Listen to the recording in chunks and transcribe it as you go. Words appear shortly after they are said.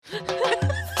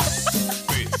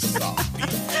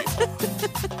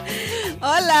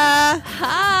Hola.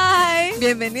 Hi.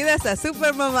 Bienvenidas a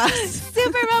Super Mamás.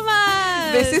 Super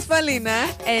Mamas. This is Paulina.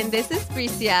 And this is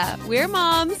Bricia. We're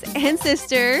moms and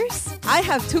sisters. I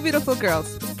have two beautiful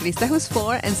girls, Krista, who's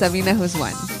 4, and Sabina, who's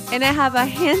 1. And I have a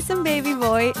handsome baby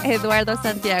boy, Eduardo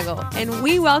Santiago. And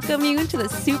we welcome you to the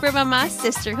Super Mama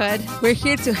Sisterhood. We're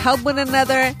here to help one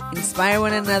another, inspire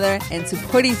one another, and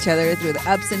support each other through the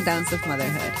ups and downs of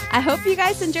motherhood. I hope you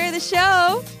guys enjoy the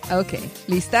show. Okay,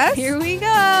 ¿listas? Here we go.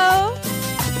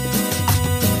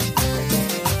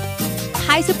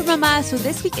 Hi, Super Mama. So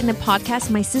this week in the podcast,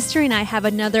 my sister and I have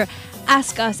another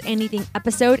Ask Us Anything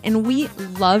episode, and we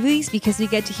love these because we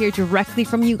get to hear directly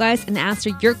from you guys and answer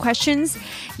your questions.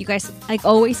 You guys, like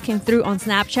always, came through on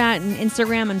Snapchat and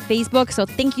Instagram and Facebook, so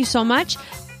thank you so much.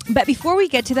 But before we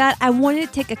get to that, I wanted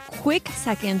to take a quick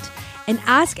second and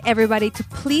ask everybody to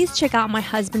please check out my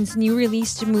husband's new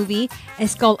released movie.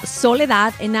 It's called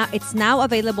Soledad, and it's now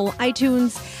available on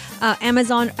iTunes,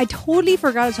 Amazon. I totally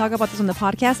forgot to talk about this on the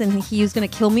podcast, and he was going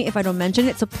to kill me if I don't mention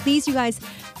it. So please, you guys,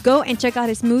 go and check out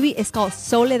his movie. It's called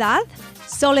Soledad,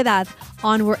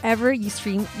 on wherever you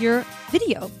stream your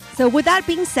video. So with that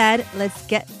being said, let's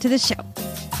get to the show.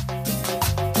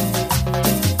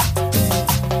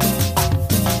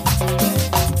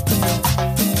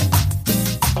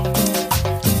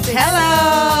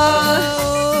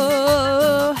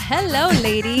 Hello,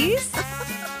 ladies.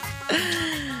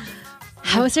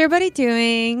 How's everybody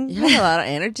doing? You have a lot of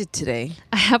energy today.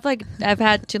 I've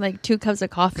had 2 cups of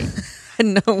coffee.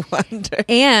 No wonder.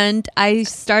 And I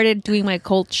started doing my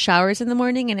cold showers in the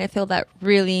morning, and I feel that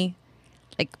really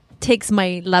takes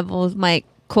my levels, my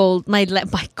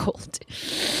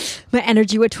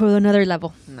energy to another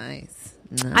level. Nice.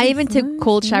 I even took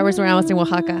cold showers when I was in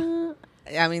Oaxaca.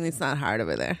 I mean, it's not hard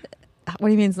over there. What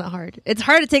do you mean it's not hard? It's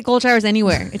hard to take cold showers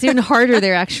anywhere. It's even harder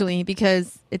there, actually,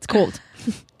 because it's cold.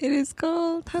 It is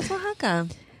cold. How's Oaxaca?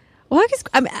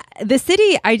 The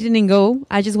city, I didn't go.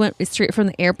 I just went straight from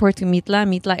the airport to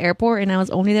Mitla Airport, and I was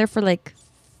only there for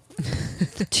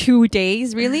 2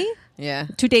 days, really? Yeah.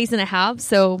 2 days and a half.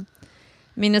 So,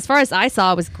 I mean, as far as I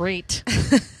saw, it was great.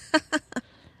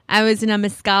 I was in a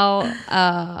mezcal, in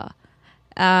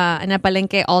a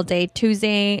palenque all day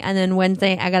Tuesday, and then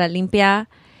Wednesday I got a limpia.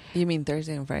 You mean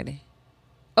Thursday and Friday?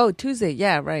 Oh, Tuesday.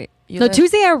 Yeah, right.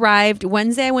 Tuesday I arrived.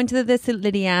 Wednesday I went to the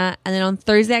Destilería. And then on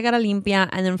Thursday I got a limpia.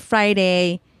 And then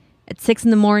Friday at 6 in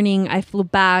the morning, I flew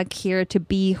back here to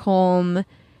be home.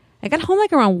 I got home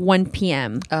around 1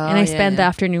 p.m. And I spent the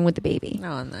afternoon with the baby.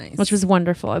 Oh, nice. Which was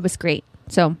wonderful. It was great.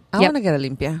 So, I want to get a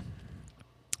limpia.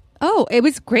 Oh, it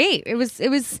was great. It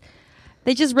was...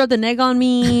 They just rubbed the neg on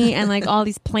me and all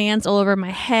these plants all over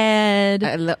my head.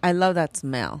 I love that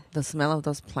smell. The smell of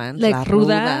those plants. Like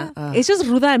ruda. It's just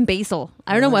ruda and basil.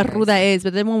 I don't know what ruda is,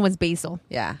 but that one was basil.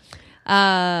 Yeah.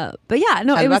 But yeah,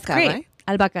 no, it was great. Right?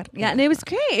 Albacar. Yeah, and it was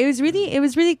great. It was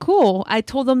really cool. I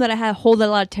told them that I had hold a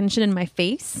lot of tension in my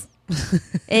face.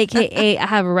 AKA I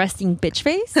have a resting bitch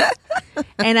face.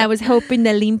 And I was hoping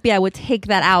the limpia would take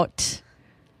that out.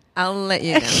 I'll let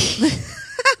you know.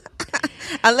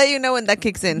 I'll let you know when that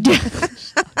kicks in.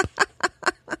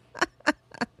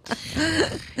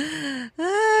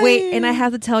 Wait, and I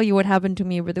have to tell you what happened to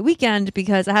me over the weekend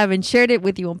because I haven't shared it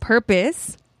with you on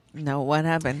purpose. No, what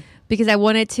happened? Because I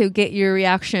wanted to get your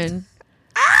reaction.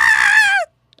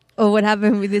 Or what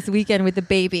happened with this weekend with the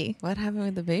baby. What happened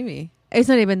with the baby? It's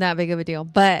not even that big of a deal.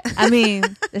 But, I mean,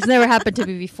 it's never happened to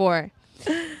me before.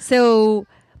 So...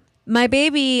 my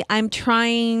baby, I'm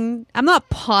not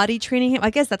potty training him.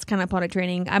 I guess that's kind of potty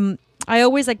training. I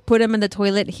always put him in the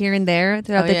toilet here and there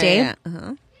throughout the day. Yeah.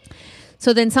 Uh-huh.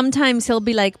 So then sometimes he'll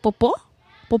be like, popo,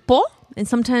 popo. And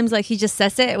sometimes he just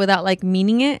says it without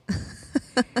meaning it.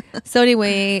 So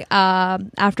anyway,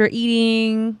 after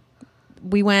eating,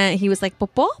 he was like,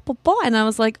 popo, popo. And I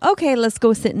was like, okay, let's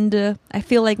go sit I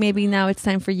feel like maybe now it's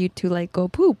time for you to go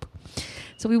poop.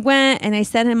 So we went and I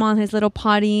set him on his little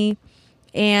potty.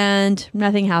 And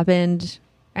nothing happened.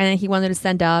 And then he wanted to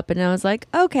stand up. And I was like,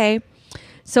 okay.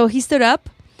 So he stood up.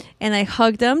 And I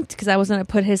hugged him because I was going to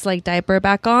put his diaper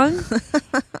back on.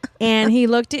 And he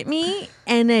looked at me.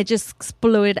 And it just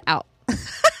exploded out.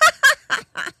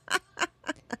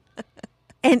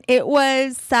 And it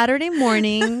was Saturday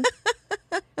morning.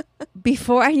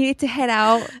 Before I needed to head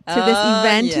out to this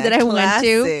event that I went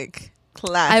to.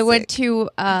 Classic. I went to,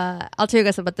 I'll tell you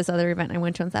guys about this other event I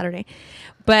went to on Saturday.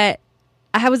 But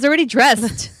I was already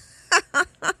dressed.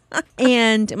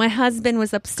 And my husband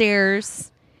was upstairs.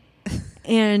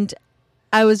 And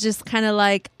I was just kind of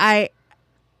and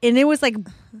it was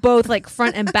both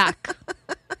front and back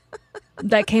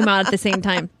that came out at the same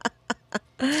time.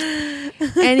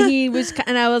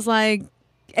 And I was like,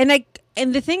 and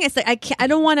the thing is, like, I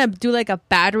don't want to do like a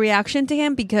bad reaction to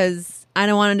him because I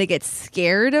don't want him to get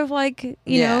scared of like,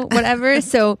 you know, whatever.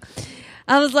 So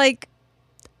I was like,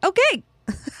 okay.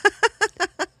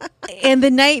 And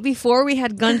the day before we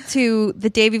had gone to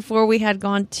Din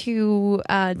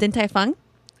Tai Fung.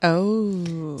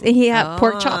 Oh. And he had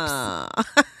pork chops.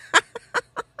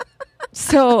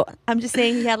 So I'm just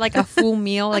saying he had like a full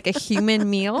meal, like a human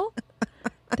meal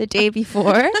the day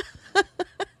before.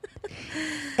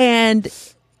 And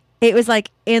it was like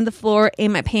in the floor,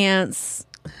 in my pants.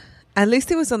 At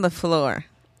least it was on the floor.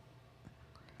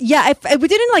 Yeah, it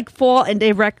didn't like fall and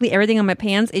directly everything on my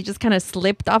pants. It just kind of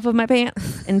slipped off of my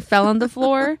pants and fell on the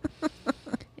floor.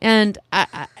 And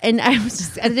I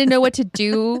didn't know what to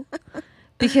do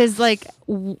because like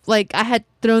I had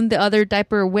thrown the other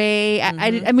diaper away.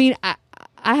 Mm-hmm.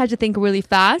 I had to think really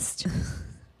fast.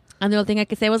 And the only thing I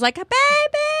could say was like, baby,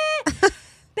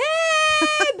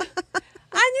 babe,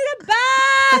 I need a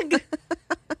bag.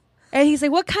 And he's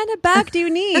like, what kind of bag do you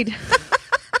need?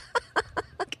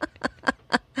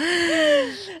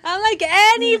 I'm like,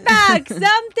 any bag,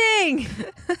 something.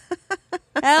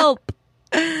 Help.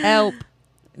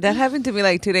 That happened to me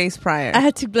like 2 days prior. I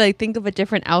had to like think of a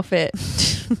different outfit.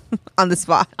 On the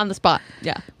spot. On the spot,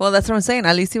 yeah. Well, that's what I'm saying.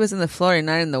 At least he was in the floor and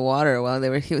not in the water while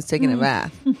he was taking a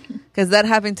bath. Because that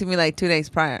happened to me like 2 days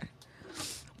prior.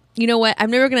 You know what? I'm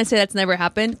never going to say that's never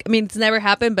happened. I mean, it's never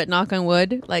happened, but knock on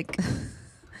wood, like...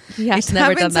 He has It's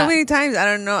never happened done so that. many times. I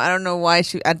don't know why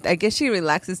I guess she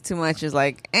relaxes too much. Is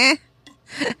like,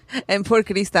 And poor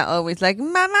Krista always like,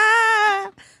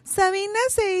 Mama, Sabina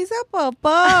se hizo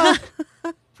popo.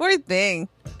 Poor thing.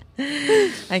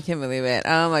 I can't believe it.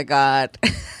 Oh my God.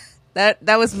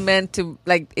 That was meant to,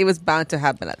 like, it was bound to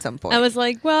happen at some point. I was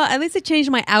like, well, at least I changed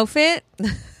my outfit.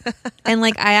 And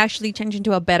like, I actually changed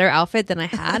into a better outfit than I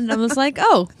had. And I was like,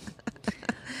 oh,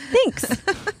 thanks.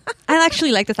 I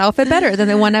actually like this outfit better than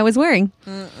the one I was wearing.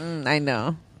 I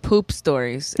know. Poop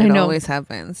stories. I It know. always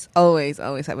happens. Always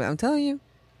happens. I'm telling you.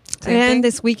 Same And thing.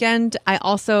 this weekend, I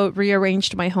also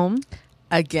rearranged my home.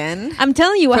 Again? I'm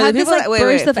telling you, I For the had this people like that-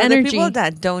 burst of for energy. the people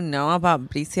that don't know about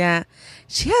Bricia,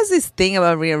 she has this thing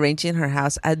about rearranging her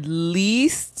house at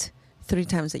least 3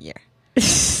 times a year.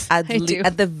 I do.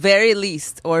 At the very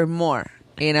least, or more.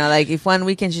 You know, like if one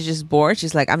weekend she's just bored,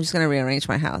 she's like, I'm just going to rearrange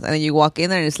my house. And then you walk in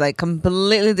there and it's like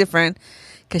completely different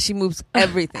because she moves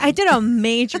everything. I did a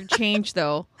major change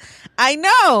though. I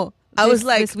know. I was This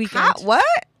like, weekend. "Huh?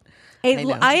 What? I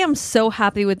know. I am so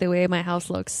happy with the way my house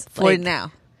looks. For Like,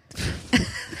 now.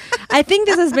 I think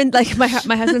this has been like my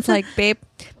husband's like, babe,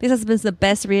 this has been the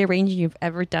best rearranging you've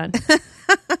ever done.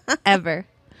 Ever.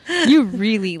 You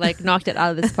really like knocked it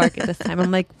out of this park at this time. I'm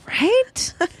like,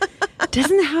 right?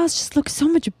 Doesn't the house just look so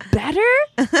much better?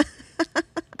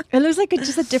 It looks like it's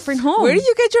just a different home. Where do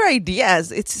you get your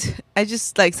ideas? I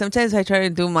just like, sometimes I try to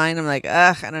do mine. I'm like,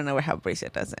 ugh, I don't know how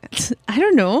Bricia does it. I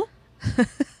don't know.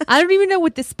 I don't even know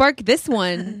what to spark this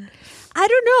one. I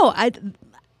don't know.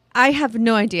 I have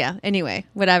no idea. Anyway,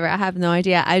 whatever. I have no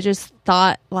idea. I just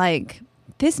thought like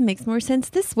this makes more sense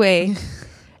this way.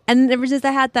 And ever since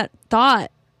I had that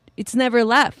thought, it's never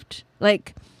left.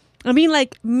 Like, I mean,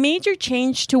 like major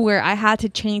change to where I had to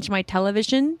change my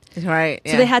television. Right.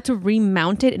 So they had to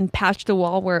remount it and patch the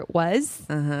wall where it was.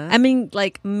 I mean,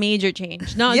 like major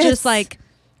change, not Yes. just like,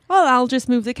 oh, I'll just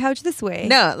move the couch this way.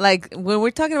 No, like when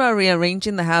we're talking about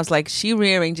rearranging the house, like she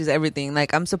rearranges everything.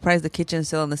 Like I'm surprised the kitchen's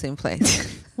still in the same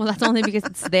place. Well, that's only because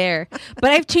it's there.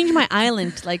 But I've changed my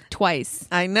island like twice.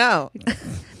 I know.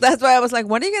 That's why I was like,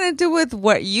 what are you gonna do with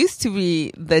what used to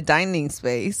be the dining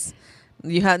space?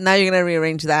 Now you're gonna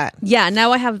rearrange that. Yeah,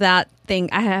 now I have that thing.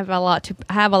 I have a lot of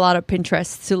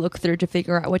Pinterest to look through to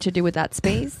figure out what to do with that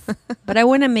space. But I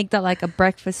want to make that like a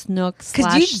breakfast nook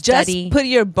Because you / just study. put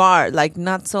your bar like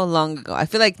not so long ago. I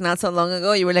feel like not so long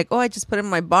ago you were like, oh, I just put in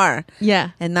my bar.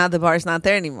 Yeah. And now the bar's not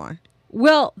there anymore.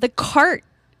 Well, the cart,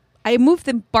 I moved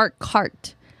the bar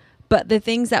cart, but the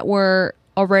things that were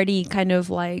already kind of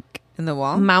like In the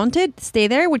wall? mounted stay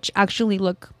there, which actually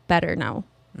look better now.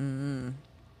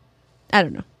 I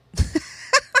don't know.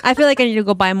 I feel like I need to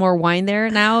go buy more wine there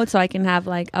now so I can have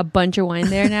like a bunch of wine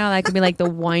there now. That could be like the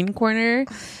wine corner,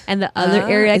 and the other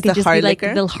area is could the just hard be like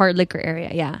liquor? the hard liquor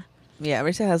area. Yeah. Yeah,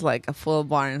 Risha has like a full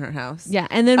bar in her house. Yeah.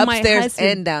 And then my Upstairs husband,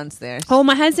 and downstairs. oh,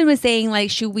 my husband was saying like,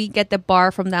 should we get the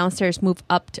bar from downstairs, move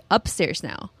up to upstairs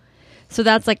now? So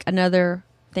that's like another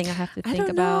thing I have to think don't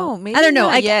about. know. Maybe I don't know.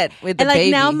 not yet with the and like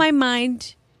baby. now my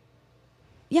mind,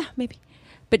 yeah, maybe.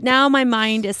 But now my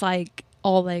mind is like,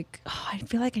 all like, oh, I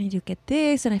feel like I need to get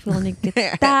this and I feel I need to get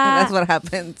that. That's what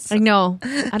happens. I know.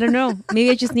 I don't know. Maybe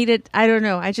I just needed, I don't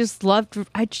know. I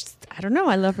don't know.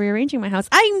 I love rearranging my house.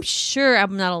 I'm sure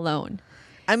I'm not alone.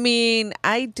 I mean,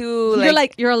 I do.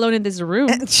 You're alone in this room.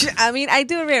 I mean, I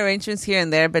do rearrangements here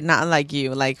and there, but not like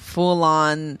you, like full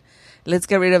on. Let's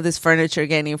get rid of this furniture,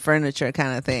 get new furniture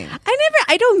kind of thing.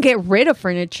 I don't get rid of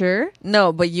furniture.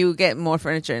 No, but you get more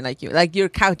furniture like your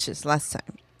couches last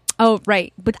time. Oh,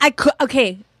 right. But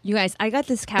okay, you guys, I got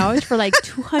this couch for like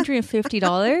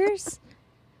 $250.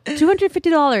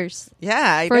 $250.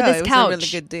 Yeah, I for know. This it was couch. a really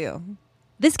good deal.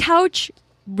 This couch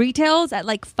retails at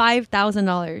like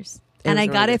 $5,000. And I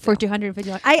got it for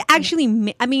 $250. I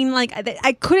actually,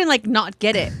 I couldn't like not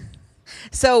get it.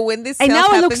 So when this and sale now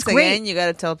it happens looks great. again, you got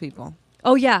to tell people.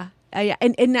 Oh yeah, yeah,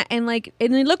 and it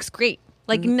looks great.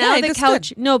 Like now the couch.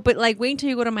 Good. No, but like wait until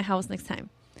you go to my house next time.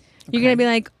 You're gonna be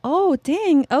like, oh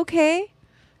dang, okay.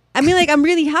 I mean, like I'm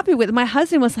really happy with it. My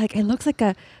husband was like, it looks like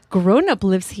a grown up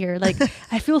lives here. Like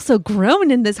I feel so grown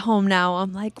in this home now.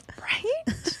 I'm like,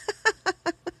 right?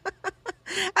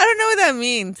 I don't know what that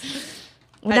means.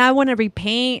 When I want to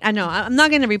repaint, I know I'm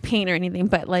not gonna repaint or anything,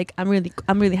 but like I'm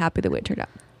really happy the way it turned out.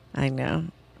 I know.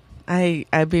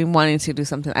 I've been wanting to do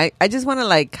something. I just want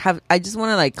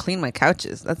to clean my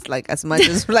couches. That's like as much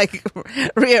as like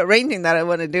rearranging that I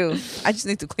want to do. I just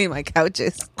need to clean my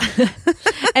couches.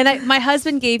 And my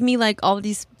husband gave me like all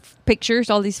these pictures,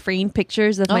 all these framed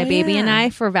pictures of my baby and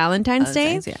I for Valentine's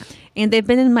Day. Yeah. And they've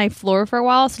been in my floor for a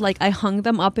while, so like I hung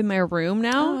them up in my room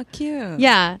now. Oh, cute.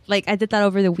 Yeah, like I did that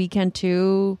over the weekend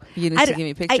too. You need to give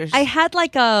me pictures. I had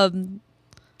like a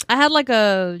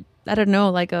I don't know,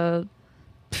 like a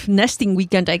nesting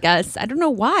weekend, I guess. I don't know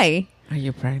why. Are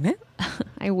you pregnant?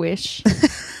 I wish.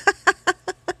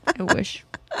 I wish.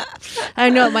 I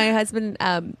know my husband.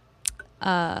 I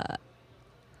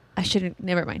shouldn't.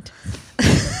 Never mind.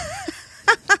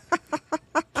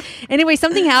 Anyway,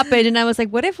 something happened, and I was like,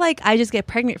 "What if like I just get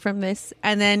pregnant from this?"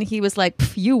 And then he was like,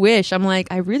 "You wish." I'm like,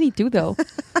 "I really do, though."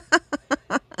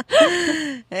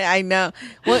 I know.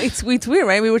 Well, it's weird,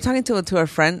 right? We were talking to our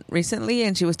friend recently,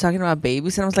 and she was talking about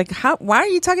babies, and I was like, why are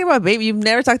you talking about babies? You've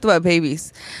never talked about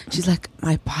babies. She's like,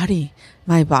 my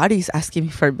body's asking me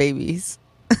for babies.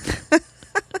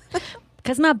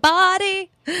 Because my body's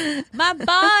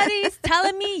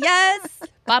telling me yes,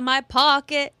 but my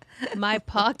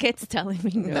pocket's telling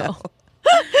me no.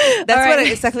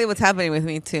 That's exactly what's happening with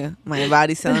me too. My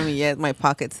body's telling me yes, my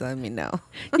pocket's telling me no.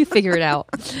 You figure it out.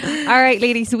 All right,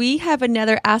 ladies, we have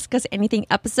another Ask Us Anything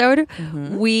episode.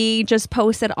 Mm-hmm. We just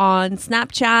posted on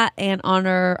Snapchat and on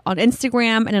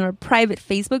Instagram and in our private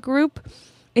Facebook group.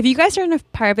 If you guys are in a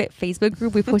private Facebook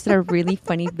group, we posted a really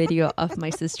funny video of my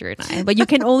sister and I. But you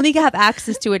can only have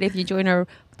access to it if you join our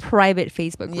private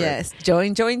Facebook group. Yes,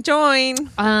 join.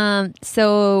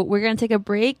 So we're going to take a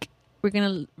break. We're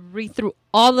going to read through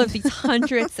all of these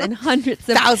hundreds and hundreds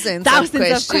of thousands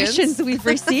of questions we've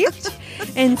received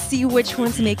and see which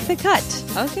ones make the cut.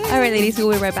 Okay. All right, ladies,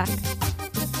 we'll be right back.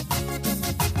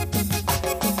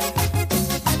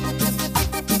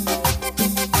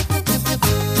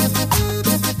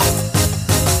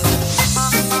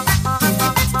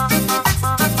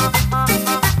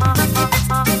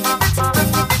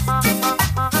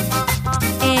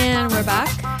 And we're back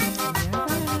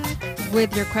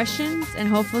with your questions, and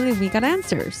hopefully we got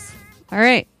answers. All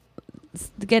right. Let's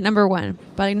get number one.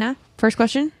 Paulina, first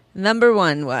question. Number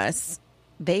one was,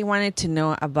 they wanted to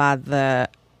know about the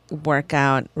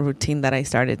workout routine that I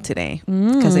started today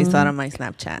because they saw it on my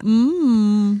Snapchat.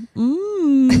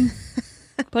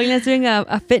 Paulina's doing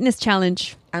a fitness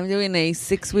challenge. I'm doing a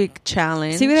 6-week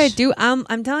challenge. See what I do?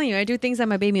 I'm telling you, I do things on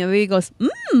my baby. My baby goes,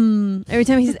 every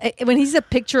time when he sees a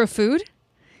picture of food,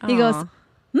 he goes,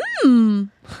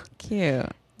 Cute.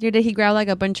 The other day he grabbed like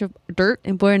a bunch of dirt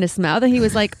and put it in his mouth, and he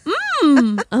was like,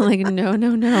 I'm like,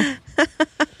 no.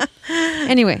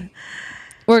 Anyway,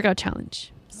 workout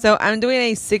challenge. So I'm doing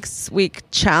a 6-week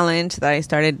challenge that I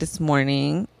started this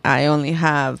morning. I only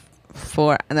have 6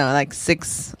 or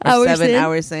 7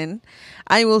 hours in.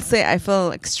 I will say I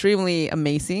feel extremely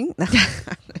amazing.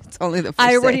 It's only the first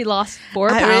I already day. lost 4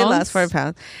 pounds. I already lost 4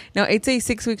 pounds. No, it's a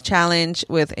 6-week challenge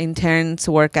with intense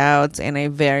workouts and a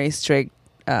very strict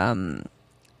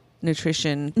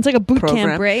nutrition. It's like a boot program.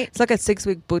 camp, right? It's like a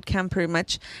 6-week boot camp, pretty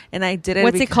much. And I did it.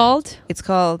 What's it called? It's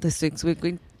called the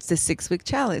 6-week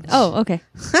challenge. Oh, okay.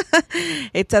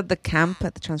 It's at the camp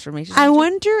at the Transformation I Center.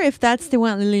 wonder if that's the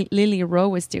one Lily Rowe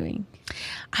was doing.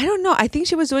 I don't know. I think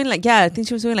she was doing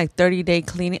 30-day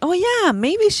cleaning. Oh yeah,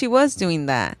 maybe she was doing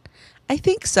that. I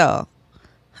think so.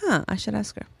 I should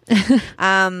ask her.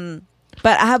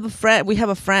 But I have a friend. We have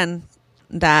a friend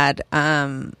that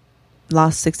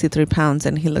lost 63 pounds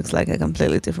and he looks like a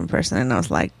completely different person. And I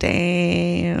was like,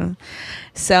 damn.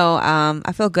 So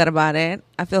I feel good about it.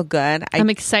 I feel good. I'm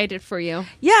excited for you.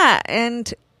 Yeah.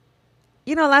 And,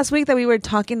 last week that we were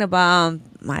talking about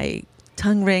my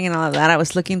tongue ring and all of that, I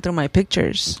was looking through my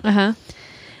pictures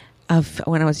of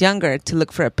when I was younger to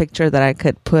look for a picture that I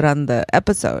could put on the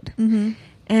episode. Mm-hmm.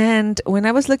 And when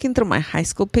I was looking through my high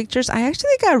school pictures, I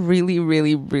actually got really,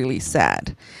 really, really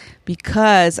sad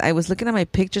because I was looking at my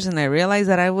pictures and I realized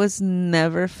that I was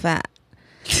never fat.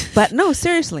 But no,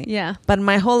 seriously. Yeah. But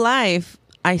my whole life,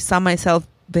 I saw myself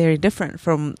very different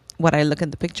from what I look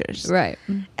at the pictures. Right.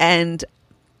 And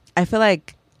I feel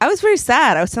like I was very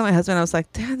sad. I was telling my husband, I was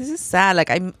like, damn, this is sad. Like,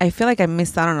 I feel like I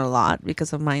missed out on a lot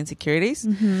because of my insecurities.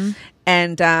 Mm-hmm.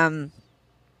 And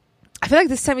I feel like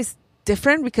this time is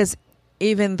different because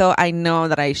even though I know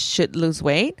that I should lose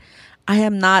weight, I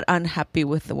am not unhappy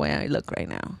with the way I look right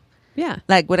now. Yeah.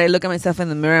 Like when I look at myself in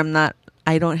the mirror,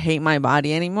 I don't hate my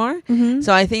body anymore. Mm-hmm.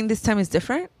 So I think this time is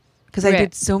different because I Right.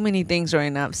 did so many things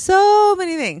growing up. So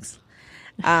many things.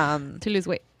 To lose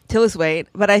weight. To lose weight.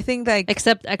 But I think like...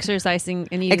 Except exercising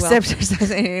and eating well.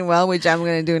 exercising and eating well, which I'm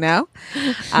going to do now.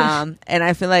 And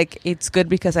I feel like it's good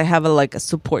because I have a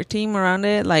support team around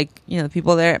it. Like,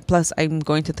 people there. Plus I'm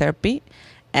going to therapy.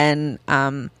 And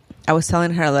I was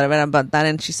telling her a little bit about that,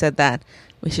 and she said that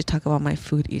we should talk about my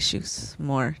food issues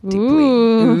more deeply.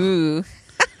 Ooh.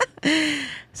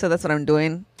 So that's what I'm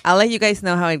doing. I'll let you guys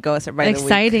know how it goes by the week.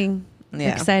 Exciting.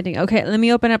 Yeah. Exciting. Okay, let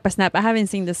me open up a snap. I haven't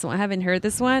seen this one. I haven't heard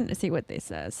this one. Let's see what this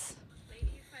says. Ladies,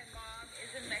 my mom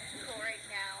is in Mexico right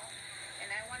now,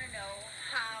 and I want to know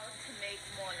how to make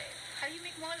mole. How do you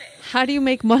make mole? How do you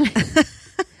make mole?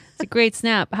 It's a great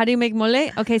snap. How do you make mole?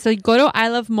 Okay, so go to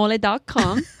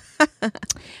ilovemole.com.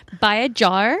 Buy a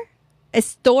jar.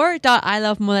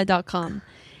 Store.ilovemole.com.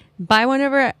 Buy one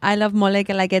of our I Love Mole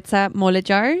Guelaguetza mole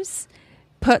jars.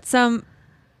 Put some,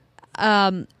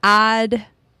 add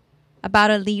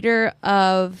about a liter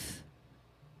of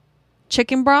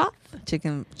chicken broth,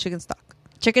 Chicken stock.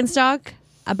 chicken stock,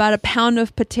 about a pound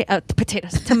of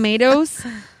tomatoes,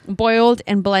 boiled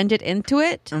and blended into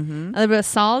it, Mm-hmm. a little bit of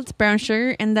salt, brown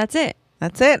sugar, and that's it.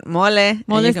 That's it. Mole. And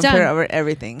Mole's you can done. put it over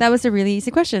everything. That was a really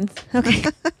easy question. Okay.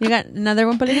 You got another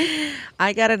one, Paulina?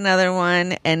 I got another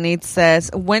one, and it says,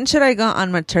 when should I go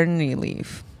on maternity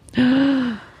leave?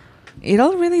 It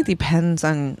all really depends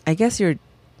on, I guess,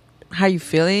 how you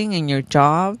feeling and your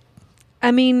job.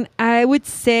 I mean, I would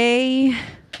say,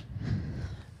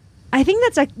 I think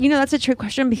that's a trick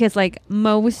question because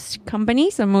most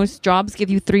companies or most jobs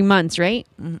give you 3 months, right?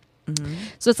 Mm-hmm.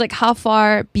 So it's how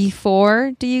far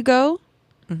before do you go?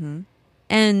 Mm-hmm.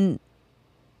 And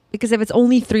because if it's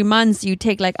only 3 months, you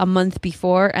take a month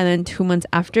before and then 2 months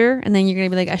after. And then you're going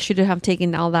to be I should have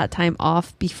taken all that time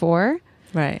off before.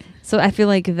 Right. So I feel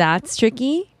like that's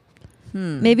tricky.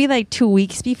 Maybe 2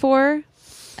 weeks before.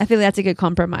 I feel that's a good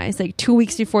compromise. 2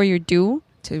 weeks before you're due.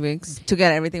 2 weeks to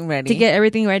get everything ready. To get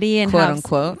everything ready and quote have,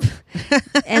 unquote.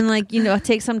 and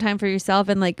take some time for yourself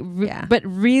and Yeah. but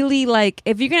really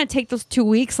if you're going to take those 2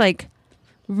 weeks,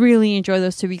 really enjoy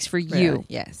those 2 weeks for you. Right.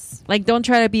 Yes. Don't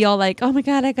try to be all oh my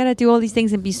God, I got to do all these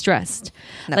things and be stressed.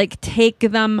 No. Take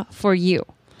them for you.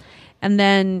 And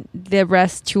then the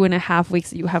rest 2.5 weeks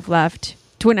that you have left,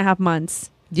 2.5 months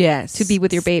Yes. to be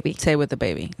with your baby. Stay with the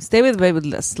baby. Stay with the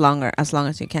baby as long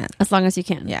as you can. As long as you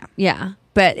can. Yeah. Yeah.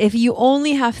 But if you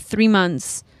only have 3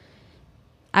 months,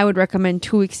 I would recommend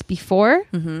 2 weeks before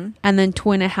Mm-hmm. and then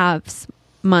 2.5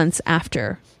 months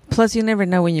after. Plus, you never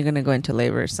know when you're going to go into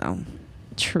labor. So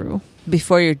True.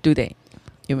 before your due date,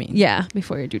 you mean? Yeah.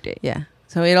 Before your due date. Yeah.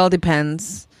 So it all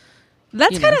depends.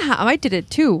 That's You know. kind of how I did it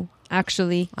too,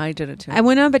 actually. I did it too. I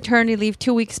went on maternity leave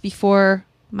 2 weeks before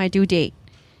my due date.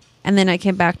 And then I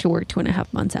came back to work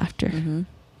 2.5 months after. Mm-hmm.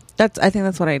 I think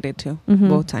that's what I did too. Mhm.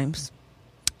 Both times.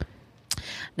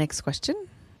 Next question.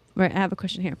 Right, I have a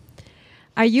question here.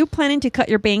 Are you planning to cut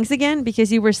your bangs again?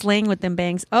 Because you were slaying with them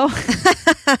bangs. Oh.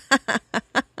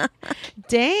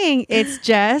 Dang, it's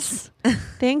Jess.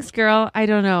 Thanks, girl. I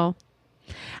don't know.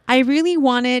 I really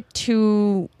wanted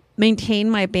to maintain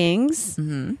my bangs.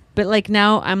 Mm-hmm. But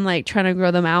now I'm trying to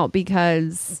grow them out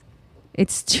because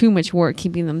it's too much work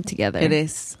keeping them together. It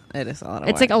is a lot of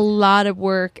It's work. a lot of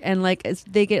work, and as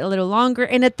they get a little longer.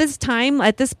 And at this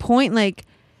point,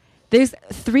 there's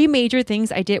 3 major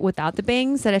things I did without the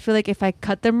bangs that I feel if I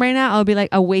cut them right now, I'll be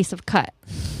a waste of cut.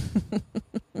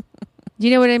 Do you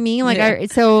know what I mean? Yeah.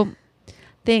 So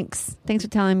thanks for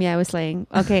telling me I was slaying.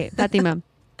 Okay, Fatima,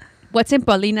 what's in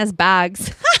Paulina's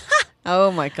bags?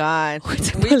 Oh my God.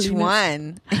 What's Which Paulina's?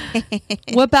 one?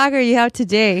 What bag are you out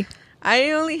today?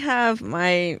 I only have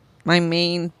my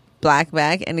main black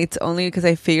bag, and it's only because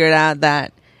I figured out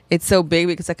that it's so big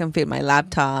because I can fit my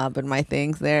laptop and my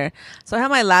things there. So I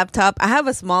have my laptop. I have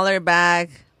a smaller bag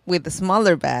with a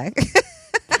smaller bag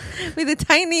with a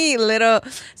tiny little.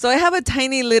 So I have a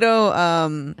tiny little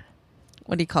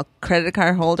what do you call credit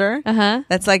card holder?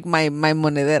 That's like my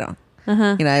monedero.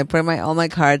 You know, I put all my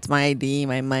cards, my ID,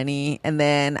 my money, and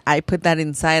then I put that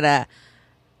inside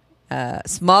a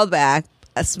small bag,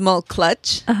 a small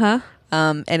clutch.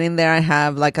 And in there I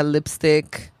have like a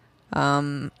lipstick.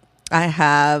 I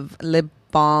have lip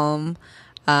balm,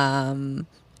 and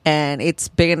it's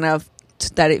big enough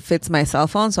that it fits my cell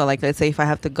phone. So, like, let's say if I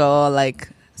have to go like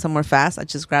somewhere fast, I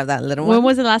just grab that little one. When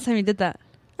was the last time you did that?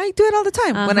 I do it all the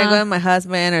time. When I go with my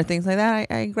husband or things like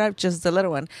that, I grab just the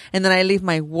little one, and then I leave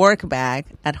my work bag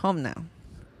at home now.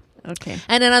 Okay.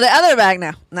 And then on the other bag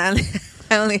now.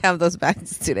 I only have those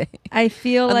bags today. I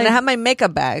feel and like then I have my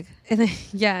makeup bag.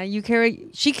 Yeah,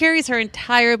 she carries her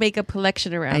entire makeup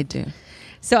collection around. I do.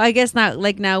 So I guess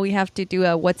now we have to do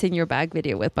a what's in your bag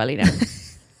video with Paulina.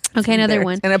 Okay, another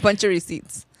one. And a bunch of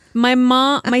receipts. My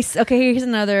mom, okay, here's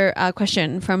another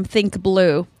question from Think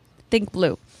Blue.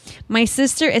 My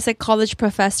sister is a college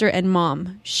professor and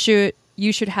mom.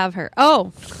 You should have her.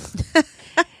 Oh,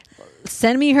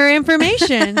 send me her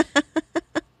information.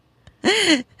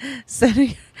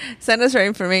 Send us her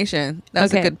information.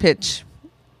 That's a good pitch.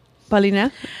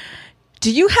 Paulina,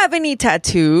 do you have any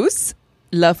tattoos?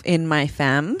 Love in my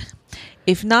fam.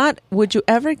 If not, would you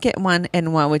ever get one,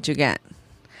 and what would you get?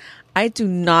 I do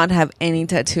not have any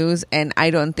tattoos, and I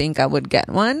don't think I would get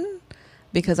one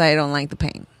because I don't like the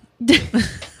pain.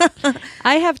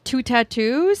 I have 2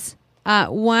 tattoos.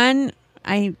 One,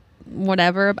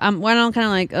 whatever. One I'm kind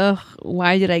of like, ugh,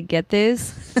 why did I get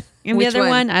this? And the other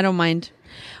one, I don't mind.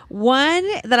 One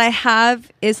that I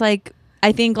have is like,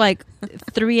 I think like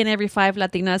 3 in every 5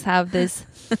 Latinas have this,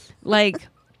 like,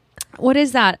 what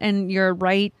is that? And your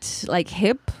right, like,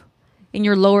 hip, in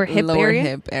your lower hip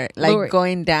area, like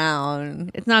going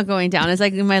down. It's not going down. It's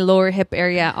like in my lower hip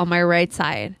area on my right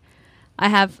side. I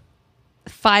have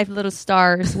 5 little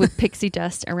stars with pixie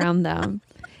dust around them.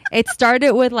 It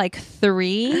started with like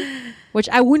 3, which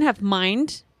I wouldn't have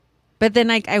mind, but then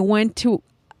like I went to.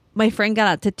 My friend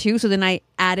got a tattoo, so then I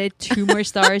added 2 more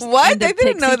stars. What? I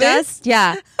didn't know this. Dust.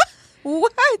 Yeah.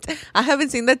 What? I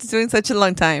haven't seen that tattoo in such a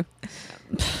long time.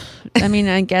 I mean,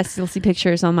 I guess you'll see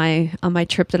pictures on my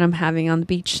trip that I'm having on the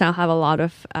beach. So I'll have a lot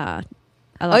of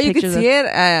you can see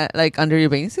it like under your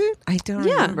bathing suit? I don't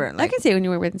remember. I can see it when you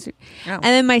wear a bathing suit. Oh. And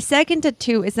then my second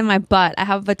tattoo is in my butt. I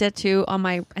have a tattoo on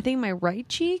my right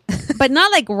cheek, but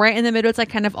not like right in the middle. It's like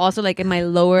kind of also like in my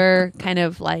lower kind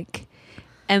of like,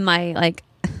 and my like,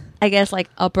 I guess like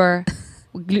upper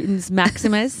gluteus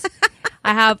maximus.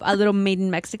 I have a little Made in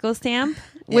Mexico stamp,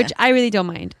 which I really don't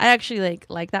mind. I actually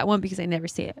like that one because I never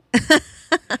see it.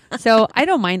 So I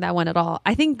don't mind that one at all.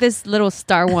 I think this little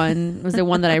star one was the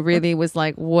one that I really was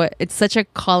like, what? It's such a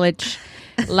college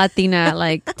Latina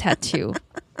like tattoo.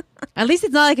 At least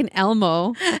it's not like an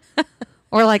Elmo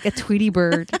or like a Tweety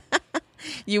Bird.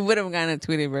 You would have gotten a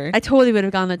Tweety Bird. I totally would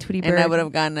have gotten a Tweety Bird. And I would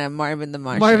have gotten a Marvin the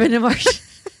Martian. Marvin the Martian.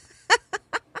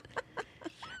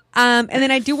 And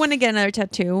then I do want to get another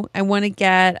tattoo. I want to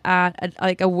get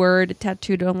a word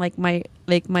tattooed on like my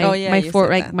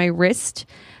my wrist,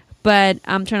 but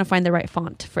I'm trying to find the right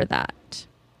font for that.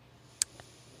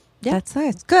 Yeah, that's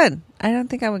nice. Good. I don't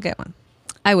think I would get one.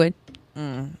 I would.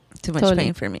 Too much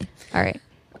pain for me. All right.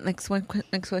 Next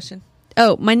question.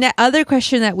 Oh, my other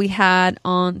question that we had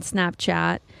on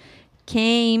Snapchat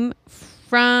came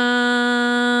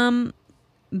from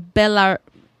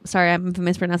Sorry, I'm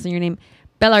mispronouncing your name.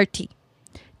 Bellarty.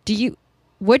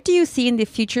 What do you see in the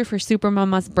future for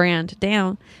Supermama's brand?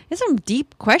 Damn, there's some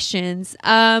deep questions.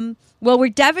 Well, we're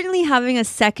definitely having a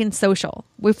second social.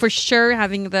 We're for sure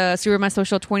having the Supermama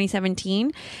Social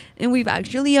 2017, and we've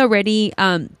actually already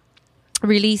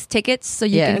released tickets, so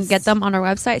you can get them on our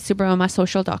website,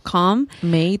 supermamasocial.com.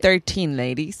 May 13,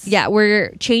 ladies. Yeah,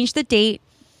 we're changed the date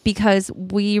because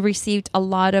we received a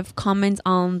lot of comments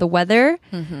on the weather.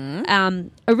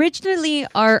 Originally,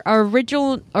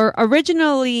 originally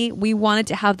we wanted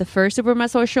to have the first Supermama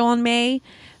Social in May,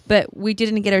 but we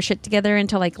didn't get our shit together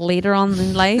until like later on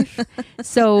in life.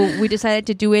 So we decided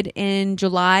to do it in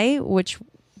July,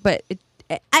 I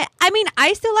mean,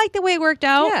 I still like the way it worked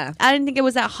out. Yeah. I didn't think it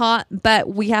was that hot, but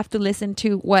we have to listen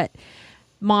to what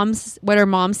our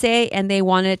moms say, and they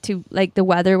wanted to, like, the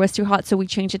weather was too hot, so we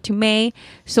changed it to May.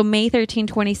 So May 13,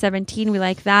 2017, we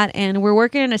like that. And we're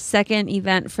working on a second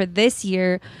event for this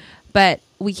year, but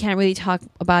we can't really talk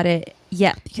about it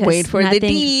yet. Because Wait for the nothing-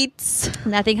 deets.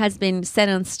 Nothing has been set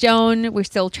on stone. We're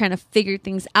still trying to figure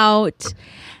things out.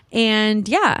 And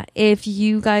yeah, if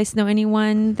you guys know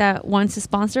anyone that wants to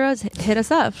sponsor us, hit us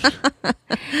up.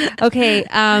 Okay.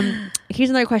 Here's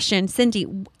another question. Cindy,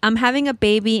 I'm having a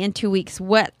baby in 2 weeks.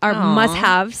 What are Aw.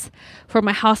 must-haves for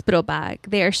my hospital bag?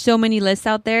 There are so many lists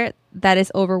out there that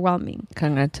is overwhelming.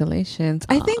 Congratulations.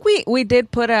 I think we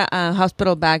did put a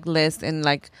hospital bag list in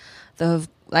like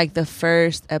the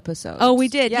first episode. Oh, we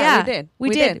did. Yeah. we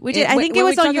did. We did. I think it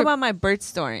was when we on talked your about my birth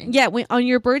story. Yeah, on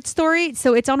your bird story.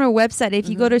 So it's on our website. If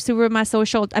you go to Supermama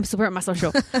Social, I'm Supermama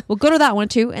Social. We'll go to that one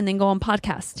too, and then go on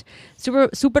podcast.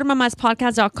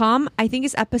 Supermamaspodcast.com. I think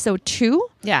it's episode 2.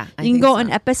 Yeah, You can go on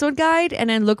episode guide and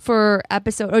then look for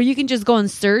episode, or you can just go and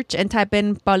search and type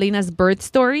in Paulina's birth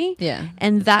story. Yeah.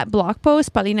 And that blog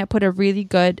post, Paulina put a really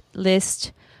good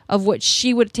list of what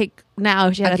she would take now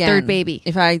if she had a third baby.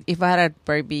 If I had a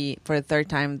baby for the third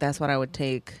time, that's what I would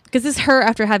take. Because this is her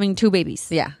after having 2 babies.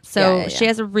 Yeah. So Yeah. she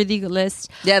has a really good list.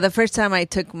 Yeah, the first time I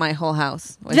took my whole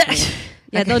house. with Yeah. me.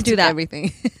 Yeah, Like, I don't do took that.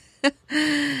 Everything.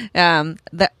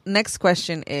 The next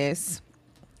question is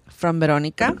from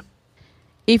Veronica.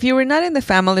 If you were not in the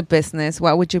family business,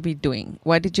 what would you be doing?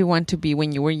 What did you want to be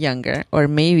when you were younger? Or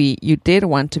maybe you did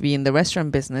want to be in the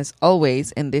restaurant business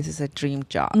always, and this is a dream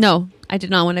job. No, I did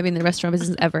not want to be in the restaurant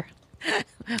business ever.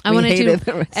 I We wanted hated to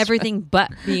the do restaurant. everything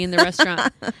but be in the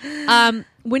restaurant.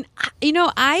 When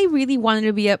I really wanted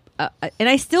to be and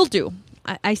I still do.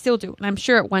 I still do. And I'm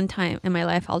sure at one time in my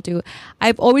life I'll do.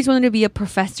 I've always wanted to be a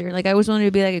professor. Like I always wanted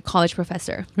to be like a college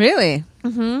professor. Really?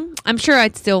 I'm sure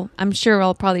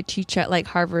I'll probably teach at like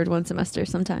Harvard one semester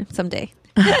someday.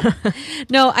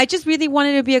 No, I just really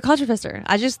wanted to be a college professor.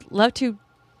 I just love to,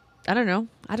 I don't know.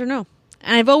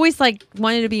 And I've always like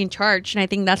wanted to be in charge. And I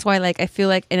think that's why like I feel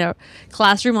like in a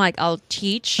classroom, like I'll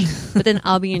teach, but then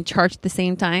I'll be in charge at the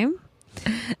same time.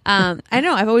 I don't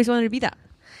know. I've always wanted to be that.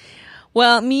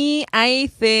 Well, me, I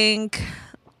think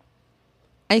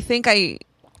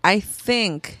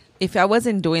if I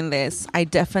wasn't doing this,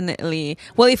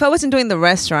 if I wasn't doing the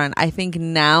restaurant, I think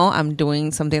now I'm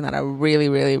doing something that I really,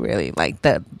 really, really like,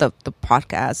 the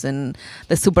podcast and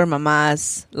the Super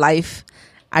Mamas life.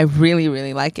 I really,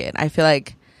 really like it. I feel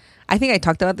like, I think I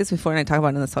talked about this before and I talked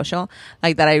about it in the social,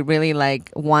 like that I really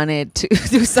like wanted to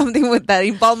do something with that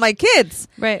involved my kids.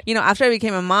 Right. You know, after I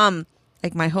became a mom,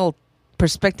 like my whole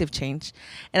perspective changed.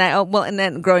 And and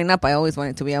then growing up, I always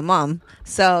wanted to be a mom.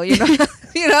 So,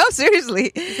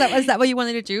 seriously. Is that what you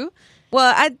wanted to do?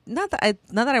 Well, not that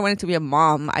I wanted to be a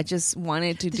mom. I just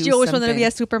wanted to do Did you always something. wanted to be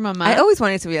a super mama? I always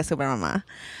wanted to be a super mama.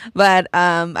 But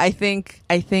I think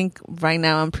right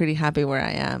now I'm pretty happy where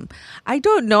I am. I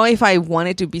don't know if I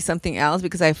wanted to be something else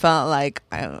because I felt like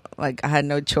I had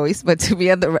no choice but to be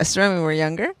at the restaurant when we were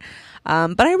younger.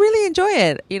 But I really enjoy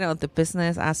it. The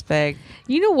business aspect.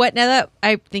 You know what? Now that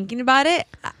I'm thinking about it,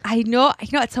 I know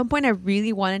at some point I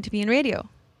really wanted to be in radio.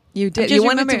 You did. just You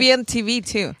wanted remember- to be on TV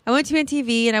too. I wanted to be on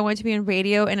TV and I wanted to be in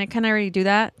radio, and I kind of already do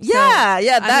that. So,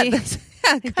 Yeah. I mean, That's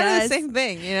kind of the guess. same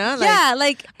thing. yeah,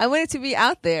 like I wanted to be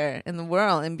out there in the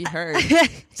world and be heard.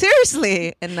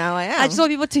 Seriously. And now I am. I just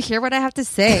want people to hear what I have to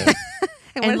say, I wanted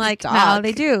and to like talk. now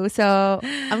they do. So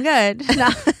I'm good.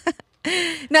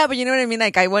 No, but you know what I mean?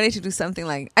 Like I wanted to do something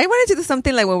like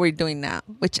what we're doing now,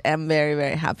 which I'm very,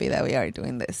 very happy that we are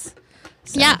doing this.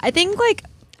 So, Yeah, I think like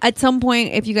at some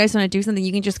point, if you guys want to do something,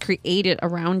 you can just create it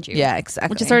around you. Yeah, exactly.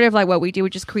 Which is sort of like what we do. We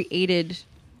just created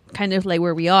kind of like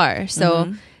where we are.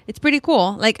 So it's pretty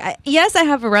cool. Like, yes, I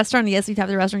have a restaurant. Yes, we have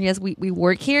the restaurant. Yes, we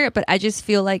work here. But I just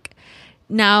feel like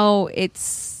now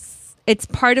it's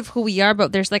part of who we are,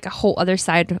 but there's like a whole other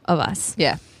side of us.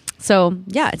 Yeah. So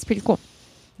yeah, it's pretty cool.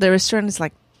 The restaurant is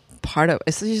like part of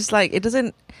it's just like it's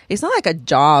not like a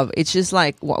job. It's just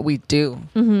like what we do.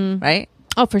 Mm-hmm. Right?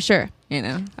 Oh, for sure. All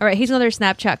right, here's another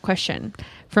Snapchat question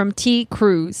from T.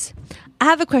 Cruz. I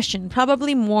have a question,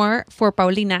 probably more for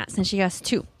Paulina since she has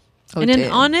 2. Oh, In an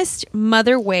damn. honest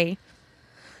mother way,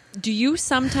 do you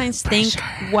sometimes think,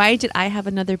 why did I have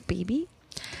another baby?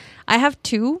 I have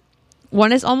 2.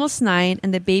 One is almost 9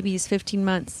 and the baby is 15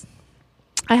 months.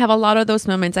 I have a lot of those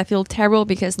moments. I feel terrible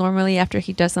because normally after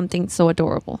he does something so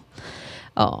adorable.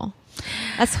 Oh,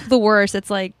 that's the worst. It's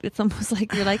almost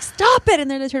like you're like, stop it. And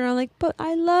then they turn around like, but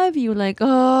I love you. Like,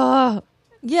 oh.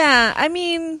 Yeah, I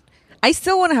mean, I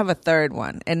still want to have a third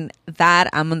one, and that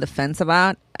I'm on the fence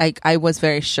about. I was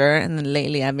very sure, and then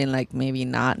lately I've been like, maybe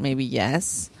not, maybe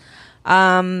yes.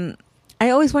 I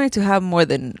always wanted to have more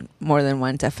than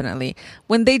one, definitely.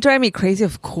 When they drive me crazy,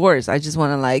 of course, I just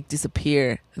want to like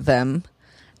disappear them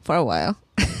for a while.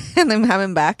 and I'm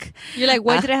having back. You're like,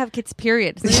 why did I have kids?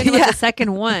 Period. It's not even about the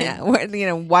second one. Yeah,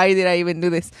 why did I even do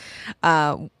this?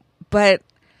 But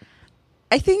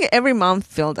I think every mom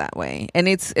feels that way, and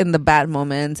it's in the bad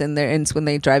moments, and it's when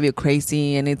they drive you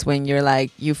crazy, and it's when you're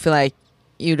like, you feel like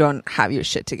you don't have your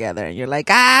shit together, and you're like,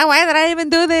 why did I even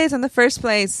do this in the first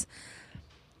place?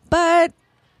 But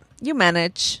you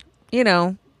manage.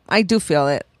 I do feel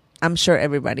it. I'm sure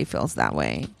everybody feels that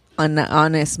way. On an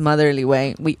honest, motherly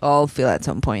way, we all feel at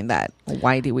some point that,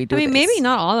 why do we do this?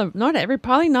 maybe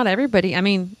probably not everybody. I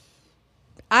mean,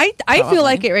 I feel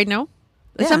like it right now.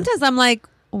 Yeah. Sometimes I'm like,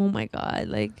 oh my God,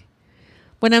 like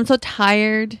when I'm so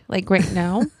tired, like right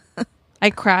now, I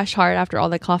crash hard after all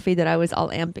the coffee that I was all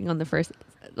amping on the first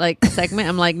segment.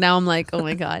 I'm like, oh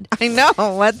my God. I know.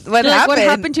 What happened? Like, what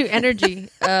happened to energy?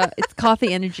 It's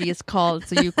coffee energy is called.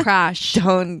 So you crash at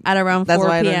around 4 That's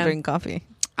why p.m. I don't drink coffee.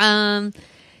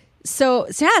 So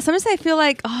yeah, sometimes I feel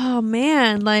like, oh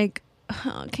man, like,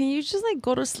 can you just like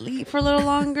go to sleep for a little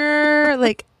longer?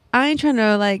 Like, I ain't trying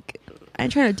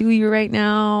to do you right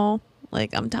now.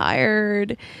 Like, I'm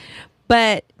tired.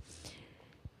 But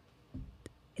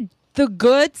the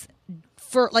goods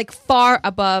for like far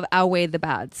above outweigh the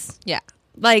bads. Yeah.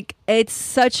 Like, it's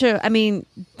such a, I mean,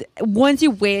 once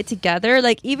you weigh it together,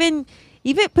 like even,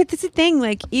 but this is the thing,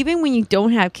 like, even when you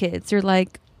don't have kids, you're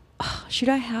like, oh, should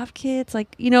I have kids?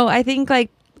 Like, I think like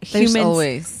humans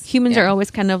are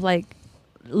always kind of like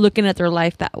looking at their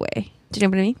life that way. Do you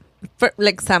know what I mean? For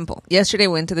example, yesterday I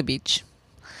went to the beach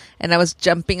and I was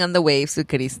jumping on the waves with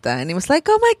Krista, and it was like,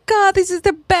 oh my God, this is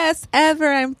the best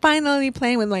ever. I'm finally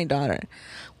playing with my daughter.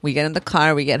 We get in the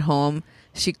car, we get home.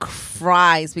 She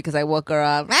cries because I woke her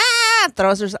up.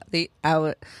 Throws her.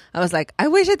 I was like, I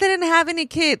wish I didn't have any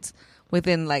kids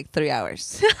within like 3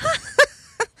 hours.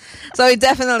 So it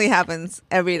definitely happens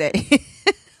every day.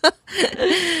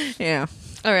 Yeah.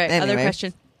 All right. Anyway. Other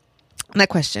question.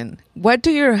 Next question. What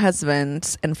do your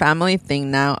husbands and family think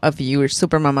now of your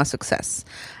Supermama success?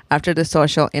 After the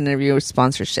social interview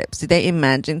sponsorships, did they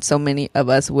imagine so many of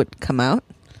us would come out?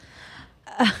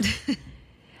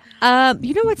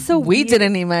 You know what's so we weird?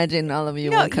 didn't imagine all of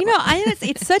you would come out.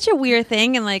 It's such a weird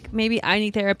thing, and like maybe I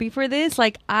need therapy for this.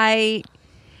 Like I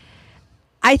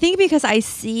think because I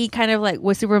see kind of like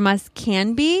what Supermamas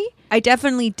can be, I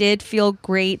definitely did feel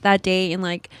great that day, and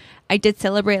like I did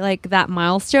celebrate like that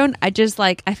milestone. I just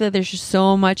like, I feel like there's just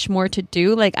so much more to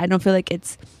do. Like I don't feel like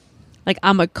it's like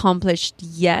I'm accomplished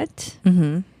yet.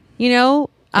 Mm-hmm. It's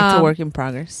a work in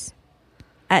progress.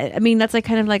 I mean, that's like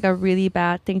kind of like a really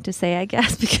bad thing to say, I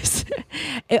guess, because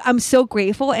I'm so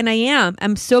grateful, and I am.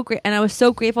 I'm so great, and I was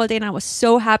so grateful today, and I was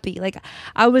so happy. Like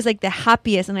I was like the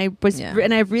happiest, and I was,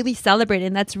 and I really celebrated.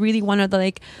 And that's really one of the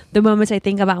like the moments I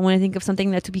think about when I think of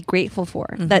something that to be grateful for.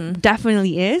 Mm-hmm. That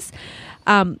definitely is.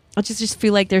 I just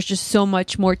feel like there's just so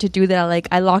much more to do that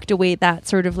I locked away that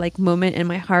sort of like moment in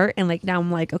my heart, and like now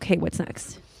I'm like, okay, what's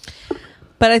next?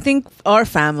 But I think our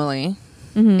family.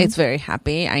 Mm-hmm. It's very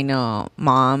happy. I know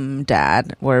Mom,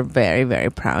 Dad were very,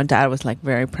 very proud. Dad was like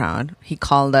very proud. He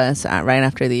called us right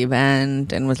after the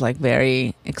event and was like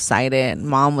very excited.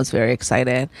 Mom was very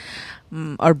excited.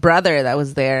 Our brother that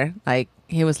was there, like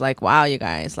he was like, wow, you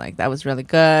guys, like that was really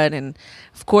good. And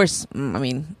of course, I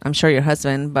mean, I'm sure your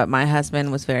husband, but my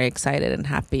husband was very excited and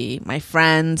happy. My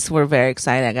friends were very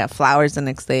excited. I got flowers the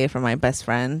next day from my best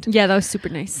friend. Yeah, that was super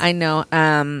nice. I know.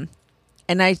 And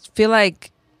I feel like,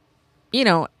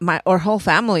 our whole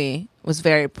family was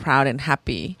very proud and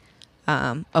happy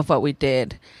of what we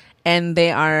did. And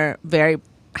they are very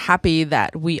happy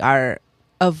that we are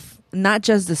of not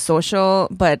just the social,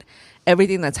 but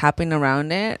everything that's happening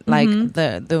around it. Like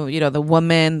the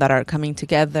women that are coming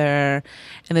together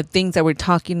and the things that we're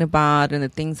talking about and the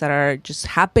things that are just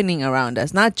happening around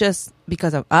us, not just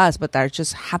because of us, but that are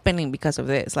just happening because of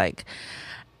this. Like,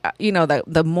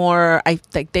 the more I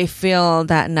like, they feel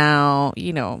that now,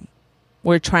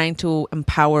 we're trying to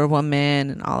empower women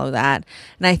and all of that.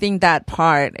 And I think that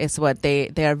part is what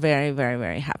they are very, very,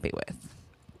 very happy with.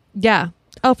 Yeah.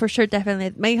 Oh, for sure.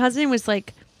 Definitely. My husband was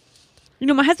like,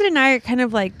 my husband and I are kind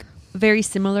of like very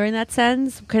similar in that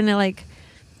sense. Kind of like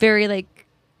very like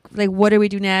what do we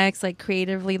do next? Like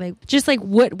creatively, like just like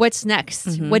what's next?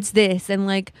 Mm-hmm. What's this? And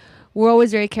like, we're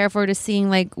always very careful to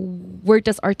seeing like where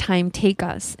does our time take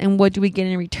us and what do we get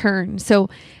in return. So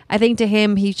I think to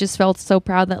him, he just felt so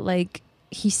proud that like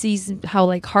he sees how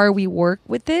like hard we work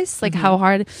with this, like how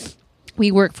hard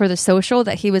we work for the social,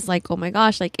 that he was like, oh my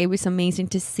gosh, like it was amazing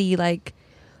to see like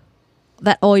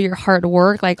that all your hard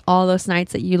work, like all those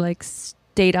nights that you like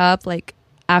stayed up, like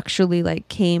actually like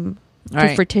came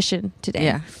to fruition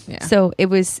today. Yeah. So it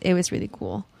was really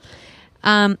cool.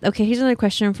 Okay, here's another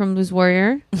question from Luz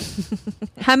Warrior.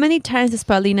 How many times does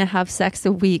Paulina have sex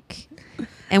a week?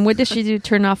 And what does she do to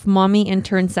turn off mommy and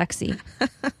turn sexy?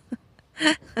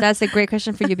 That's a great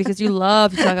question for you because you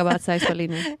love to talk about sex,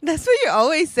 Paulina. That's what you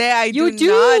always say. You do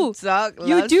not talk.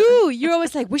 You do. You're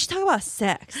always like, we should talk about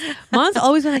sex. Moms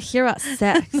always want to hear about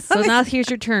sex. So now here's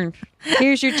your turn.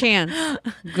 Here's your chance.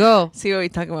 Go. See what we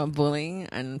talk about bullying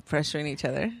and pressuring each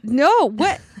other. No,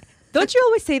 what? Don't you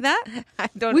always say that? I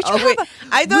don't We should always. have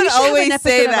I don't always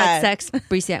say about that. sex,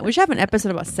 Bricia. We should have an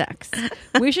episode about sex.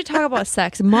 We should talk about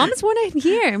sex. Moms want to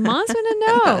hear. Moms want to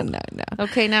know. No.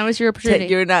 Okay, now is your opportunity.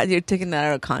 You're taking that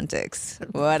out of context.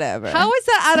 Whatever. How is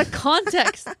that out of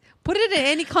context? Put it in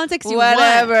any context you want.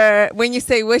 Whatever. When you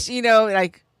say wish,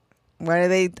 like, what are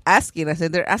they asking? I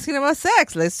said they're asking about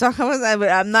sex. Let's talk about that. But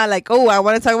I'm not like, oh, I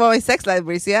want to talk about my sex life,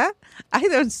 Bricia. I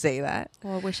don't say that.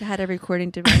 Well, I wish I had a recording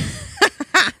device.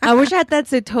 I wish I had that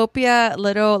Zootopia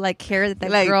little like carrot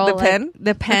that Like girl the pen?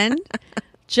 the pen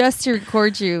just to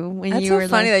record you when That's you so were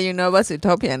funny like, that you know about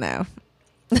Zootopia now.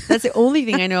 that's the only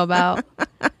thing I know about.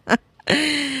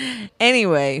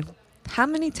 Anyway, how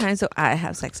many times do I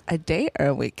have sex? A day or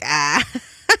a week? Look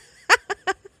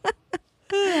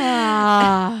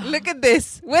at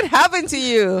this. What happened to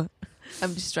you?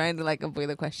 I'm just trying to like avoid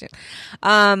the question.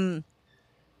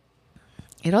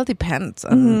 It all depends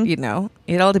on,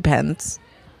 it all depends.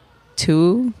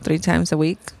 2-3 times a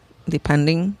week,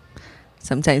 depending.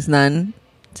 Sometimes none,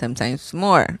 sometimes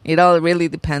more. It all really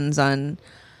depends on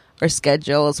our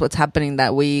schedules, what's happening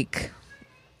that week.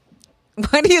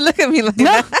 Why do you look at me like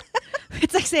that?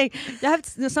 It's like saying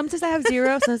sometimes I have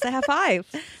 0, sometimes I have 5.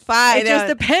 5. It just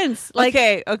depends. Like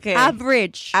okay.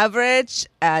 average. 2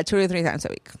 to 3 times a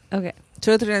week. Okay.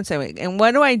 2 to 3 times a week. And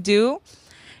what do I do?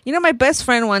 My best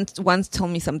friend once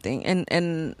told me something,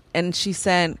 and she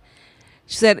said,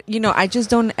 I just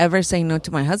don't ever say no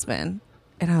to my husband.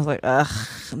 And I was like, ugh,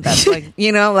 that's like,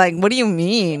 like, what do you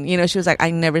mean? She was like,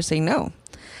 I never say no.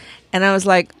 And I was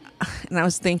like, and I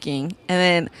was thinking, and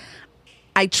then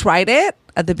I tried it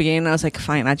at the beginning. I was like,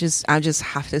 fine, I just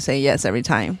have to say yes every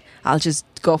time. I'll just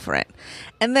go for it.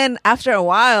 And then after a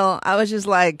while, I was just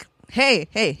like, hey,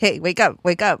 wake up.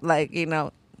 Like,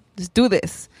 just do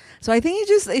this. So I think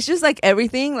it's just like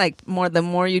everything, like the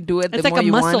more you do it, the like more a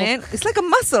you muscle. want it. It's like a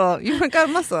muscle. You work out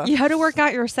a muscle. You have to work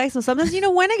out your sex. So sometimes you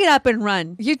don't want to get up and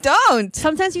run. You don't.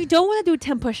 Sometimes you don't want to do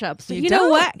 10 push-ups. You You know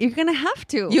don't. what? You're going to have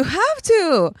to. You have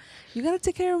to. You got to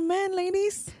take care of man,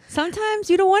 ladies. Sometimes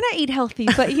you don't want to eat healthy,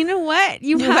 but you know what?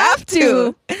 You have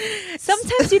to.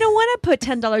 Sometimes you don't want to put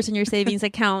 $10 in your savings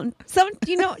account.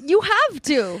 You have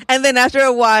to. And then after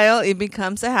a while, it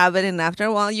becomes a habit. And after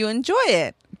a while, you enjoy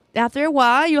it. After a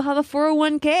while, you'll have a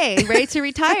 401k ready to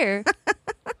retire.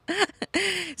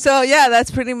 So yeah,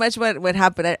 that's pretty much what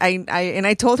happened.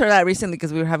 I told her that recently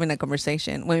because we were having a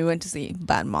conversation when we went to see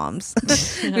Bad Moms.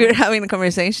 We were having a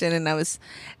conversation, and I was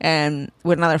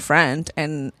with another friend,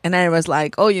 and I was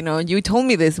like, oh, you told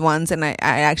me this once, and I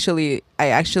actually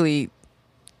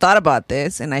thought about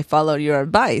this, and I followed your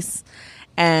advice,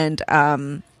 and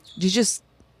you just.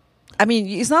 I mean,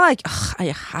 it's not like I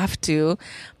have to,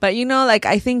 but like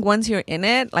I think once you're in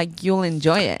it, like you'll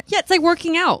enjoy it. Yeah, it's like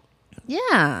working out.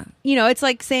 Yeah. It's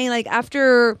like saying like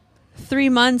after 3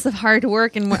 months of hard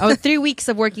work and 3 weeks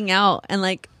of working out and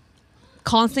like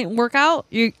constant workout,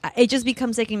 it just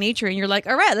becomes second nature, and you're like,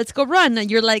 all right, let's go run.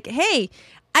 And you're like, hey,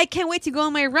 I can't wait to go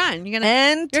on my run. You're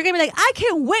gonna be like, I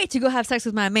can't wait to go have sex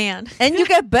with my man. And you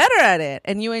get better at it,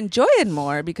 and you enjoy it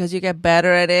more because you get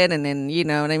better at it, and then you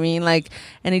know what I mean, like,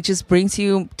 and it just brings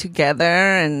you together,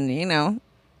 and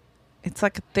it's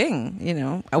like a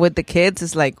thing, with the kids.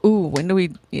 It's like, ooh, when do we,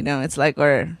 it's like,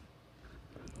 or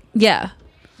yeah.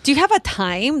 Do you have a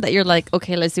time that you're like,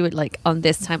 okay, let's do it like on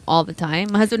this time all the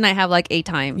time? My husband and I have like a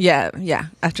time. Yeah.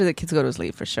 After the kids go to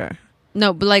sleep, for sure.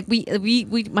 No, but like we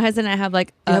my husband and I have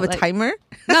like You have a like, timer?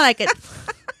 not like it.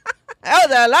 Oh,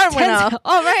 the alarm went off.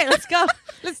 All right, let's go.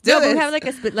 Let's do But it. we have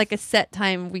like a set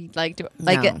time we like to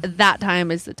like No. that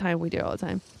time is the time we do it all the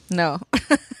time. No,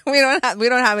 we don't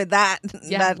have it that we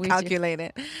do.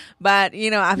 calculated. But after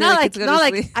Not the like kids go not to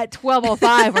like sleep. at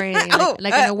 12:05 or anything. Oh,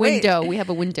 Like in a wait. window. We have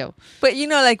a window. But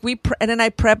like and then I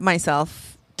prep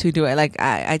myself to do it. Like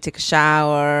I take a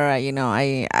shower.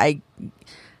 I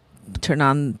turn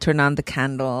on the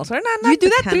candles. Or not You do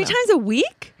the that 3 candle. times a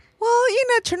week? Well,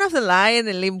 turn off the light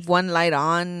and leave one light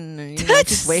on. And,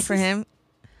 just wait for him.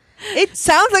 It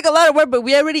sounds like a lot of work, but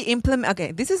we already implement.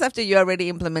 Okay, this is after you already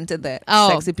implemented the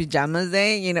sexy pajamas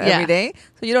day. Every day,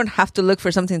 so you don't have to look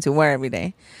for something to wear every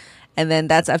day. And then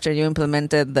that's after you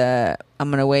implemented the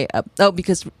I'm gonna wait up. Oh,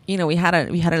 because we had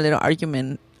a little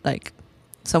argument like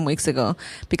some weeks ago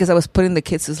because I was putting the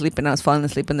kids to sleep and I was falling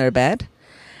asleep in their bed.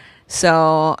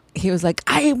 So he was like,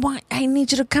 I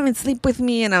need you to come and sleep with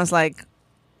me. And I was like,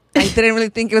 I didn't really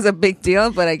think it was a big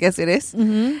deal, but I guess it is.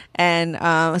 Mm-hmm.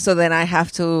 And so then I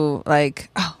have to I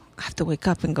have to wake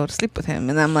up and go to sleep with him.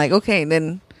 And I'm like, okay,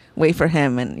 then wait for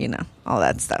him and, all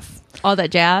that stuff. All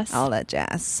that jazz. All that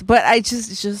jazz. But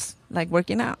it's just like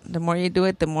working out. The more you do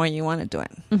it, the more you want to do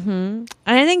it. Mm-hmm. And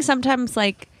I think sometimes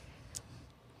I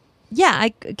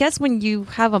guess when you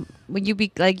have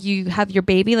you have your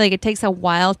baby, it takes a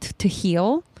while to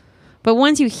heal. But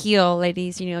once you heal,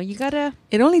 ladies, you gotta.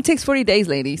 It only takes 40 days,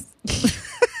 ladies.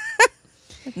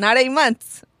 Not 8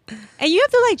 months. And you have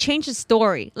to change the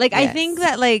story. I Yes. think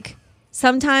that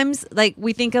sometimes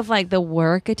we think of the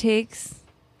work it takes,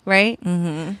 right?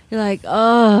 Mm-hmm. You're like,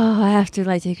 oh, I have to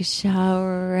take a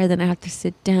shower, and then I have to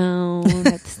sit down, I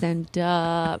have to stand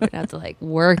up, and I have to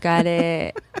work at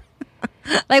it.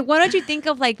 Why don't you think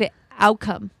of the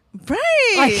outcome?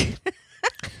 Right.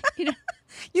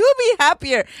 You will be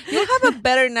happier. You'll have a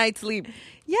better night's sleep.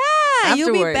 Yeah,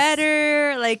 you'll be Afterwards.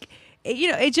 better.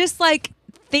 It just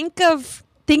think of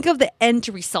the end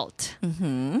result,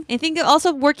 Mm-hmm. and think of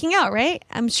also working out. Right?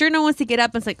 I'm sure no one wants to get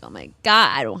up and it's oh my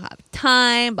god, I don't have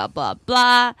time. Blah blah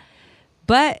blah.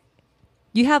 But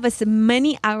you have as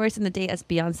many hours in the day as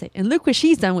Beyonce, and look what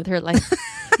she's done with her life.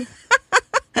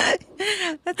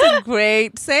 That's a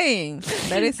great saying.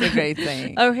 That is a great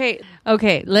saying.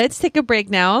 Okay, let's take a break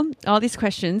now. All these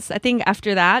questions. I think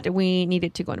after that, we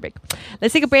needed to go on a break.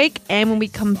 Let's take a break, and when we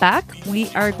come back, we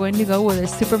are going to go with a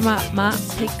Super Ma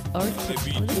pick or tip of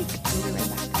the week. We'll be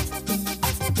right back.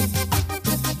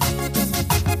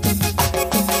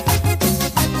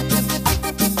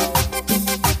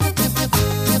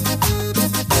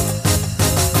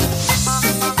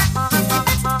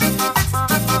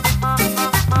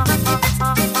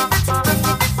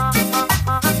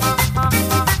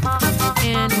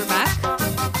 And we're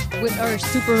back with our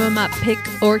Super Mama pick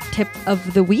or tip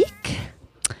of the week.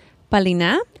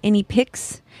 Paulina, any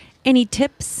picks, any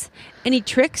tips, any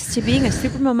tricks to being a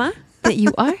super mama that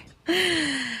you are?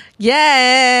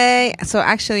 Yay! So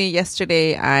actually,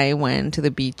 yesterday I went to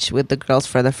the beach with the girls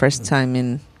for the first time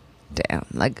in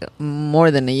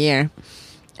more than a year,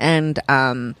 and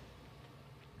I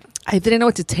didn't know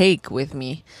what to take with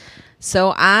me.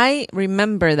 So I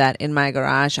remember that in my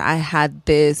garage I had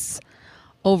this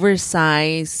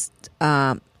oversized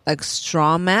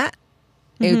straw mat.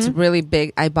 It's really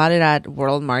big. I bought it at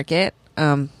World Market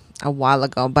a while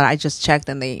ago, but I just checked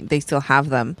and they still have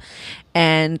them.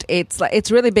 And it's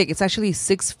really big. It's actually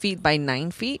 6 feet by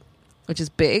 9 feet, which is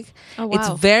big. Oh, wow. It's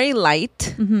very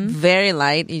light, very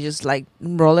light. You just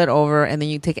roll it over and then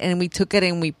you take it. And we took it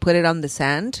and we put it on the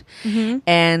sand.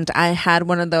 And I had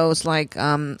one of those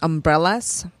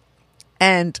umbrellas,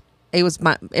 and it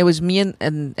was me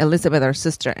and Elizabeth, our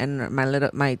sister, and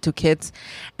my 2 kids,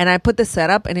 and I put the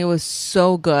setup, and it was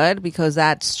so good because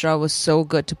that straw was so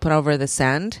good to put over the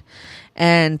sand.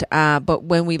 And but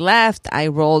when we left, I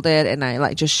rolled it and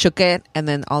I just shook it, and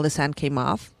then all the sand came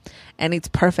off, and it's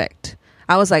perfect.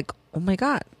 I was like, oh my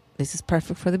god, this is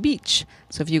perfect for the beach.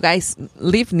 So if you guys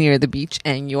live near the beach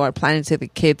and you are planning to take the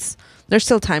kids, there's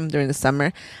still time during the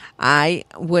summer, I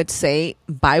would say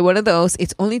buy one of those.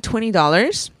 It's only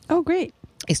 $20. Oh, great.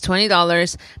 It's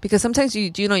 $20 because sometimes you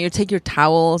take your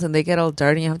towels and they get all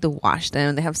dirty. You have to wash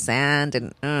them. They have sand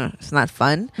and it's not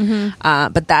fun.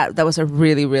 But that was a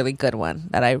really, really good one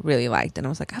that I really liked, and I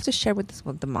was like, I have to share with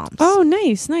the moms. Oh,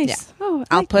 nice. Yeah. Oh,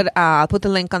 I'll put the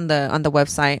link on the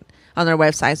website, on their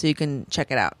website, so you can check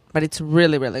it out. But it's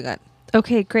really, really good.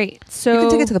 Okay, great. So You can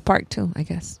take it to the park too, I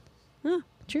guess. Oh,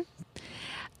 true.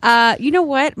 You know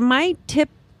what? My tip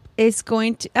is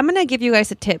I'm going to give you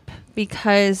guys a tip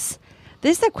because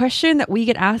this is a question that we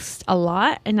get asked a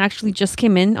lot and actually just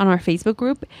came in on our Facebook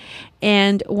group.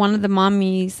 And one of the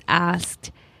mommies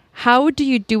asked, how do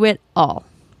you do it all?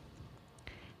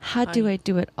 How do I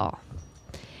do it all?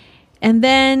 And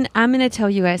then I'm going to tell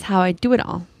you guys how I do it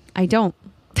all. I don't.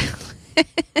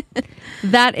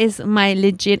 That is my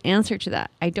legit answer to that.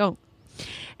 I don't.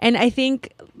 And I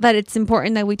think that it's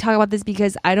important that we talk about this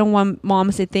because I don't want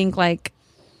moms to think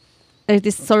there's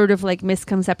this sort of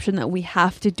misconception that we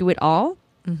have to do it all.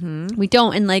 We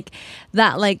don't. And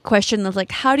that question of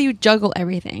how do you juggle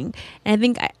everything? And I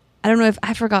think I don't know if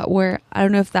I forgot I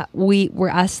don't know if that we were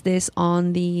asked this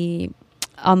on the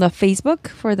Facebook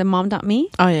for the mom.me.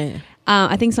 Oh yeah.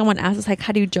 I think someone asked us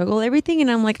how do you juggle everything, and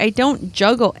I'm I don't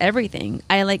juggle everything.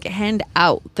 I hand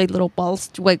out the little balls.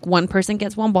 One person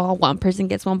gets one ball, one person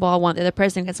gets one ball, the other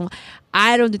person gets one.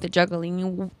 I don't do the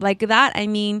juggling like that. I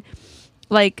mean,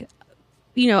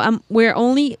 we're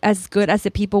only as good as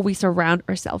the people we surround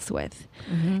ourselves with.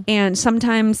 And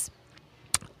sometimes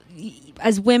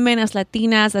as women, as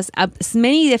Latinas, as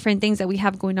many different things that we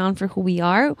have going on for who we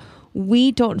are,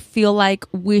 we don't feel like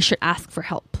we should ask for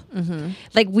help.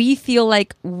 Like we feel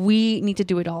like we need to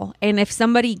do it all. And if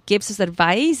somebody gives us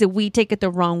advice, we take it the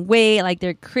wrong way, like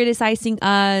they're criticizing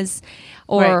us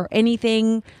or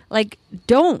anything. Like,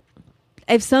 don't.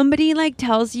 If somebody like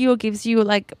tells you or gives you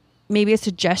like maybe a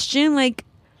suggestion, like,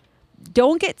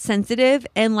 don't get sensitive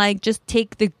and like just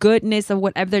take the goodness of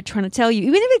whatever they're trying to tell you,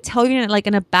 even if they tell you in like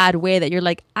in a bad way that you're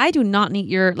like, I do not need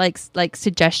your like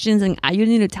suggestions and you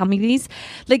need to tell me these.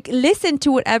 Like, listen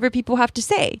to whatever people have to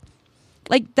say.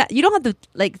 Like that, you don't have to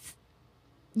like,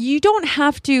 you don't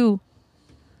have to.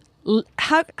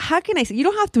 How can I say? You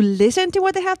don't have to listen to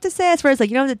what they have to say. As far as like,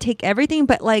 you don't have to take everything,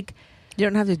 but like, you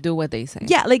don't have to do what they say.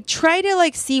 Yeah, like try to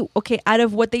like see, okay, out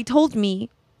of what they told me,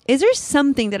 is there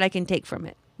something that I can take from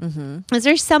it? Is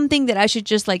there something that I should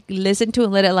just like listen to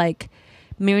and let it like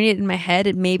marinate in my head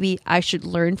and maybe I should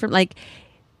learn from? Like,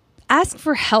 ask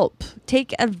for help,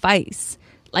 take advice.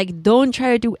 Like, don't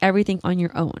try to do everything on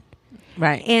your own.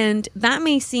 Right. And that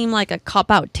may seem like a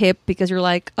cop-out tip because you're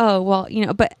like, oh, well,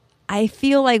 but I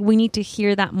feel like we need to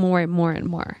hear that more and more and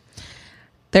more.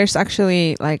 There's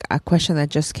actually like a question that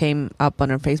just came up on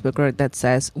our Facebook group that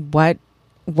says, what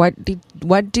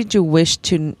did you wish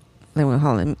to, let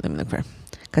me look for it,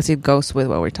 because it goes with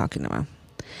what we're talking about.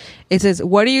 It says,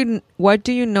 what do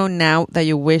you know now that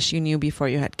you wish you knew before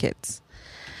you had kids?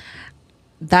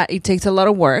 That it takes a lot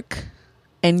of work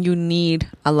and you need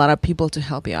a lot of people to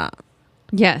help you out.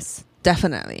 Yes.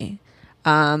 Definitely.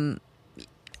 Parenthood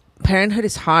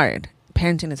is hard.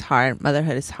 Parenting is hard.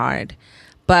 Motherhood is hard.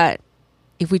 But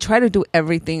if we try to do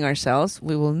everything ourselves,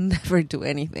 we will never do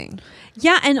anything.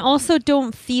 Yeah, and also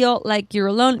don't feel like you're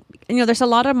alone. There's a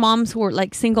lot of moms who are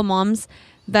like single moms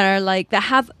that are like, that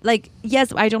have like,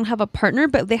 yes, I don't have a partner,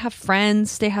 but they have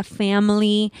friends, they have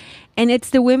family. And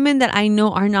it's the women that I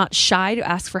know are not shy to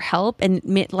ask for help and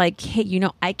admit like, hey,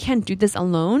 I can't do this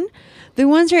alone. The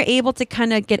ones who are able to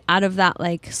kind of get out of that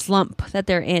like slump that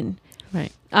they're in.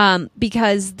 Right.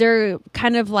 Because they're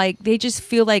kind of like, they just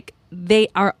feel like they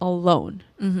are alone.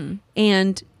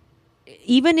 And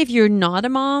even if you're not a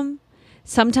mom,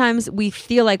 sometimes we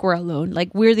feel like we're alone.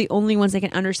 Like we're the only ones that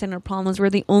can understand our problems.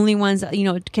 We're the only ones that,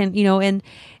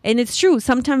 and it's true.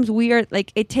 Sometimes we are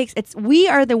like, we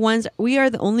are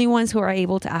the only ones who are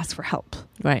able to ask for help.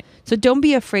 Right. So don't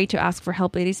be afraid to ask for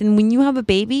help, ladies. And when you have a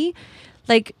baby,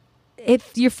 like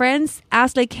if your friends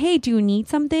ask like, hey, do you need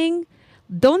something?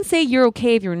 Don't say you're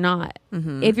okay if you're not.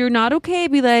 If you're not okay,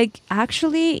 be like,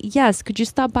 actually, yes, could you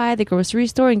stop by the grocery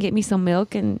store and get me some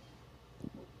milk and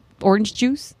orange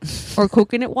juice or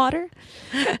coconut water?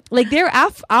 Like they're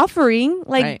offering,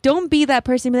 like, right. Don't be that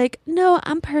person. Be like, no,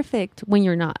 I'm perfect when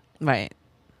you're not. Right.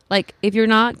 Like if you're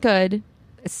not good,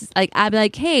 it's like, I'd be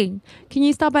like, hey, can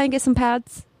you stop by and get some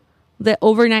pads? The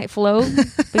overnight flow,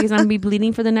 because I'm going to be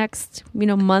bleeding for the next,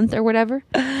 month or whatever.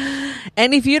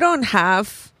 And if you don't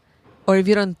have, or if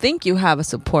you don't think you have a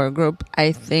support group,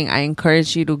 I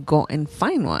encourage you to go and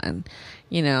find one.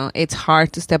 It's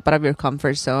hard to step out of your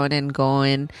comfort zone and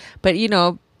but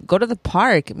go to the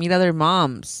park, meet other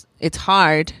moms. It's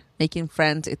hard making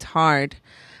friends. It's hard,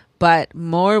 but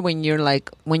more when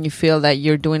when you feel that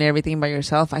you're doing everything by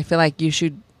yourself, I feel like you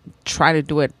should try to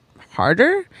do it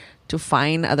harder to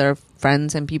find other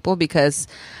friends and people, because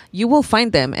you will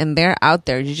find them and they're out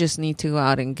there. You just need to go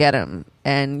out and get them,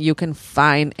 and you can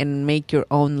find and make your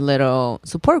own little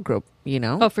support group,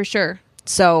 Oh, for sure.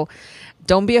 So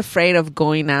don't be afraid of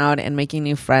going out and making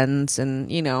new friends. And,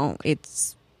 you're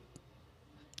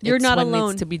not what alone.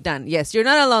 Needs to be done. Yes, you're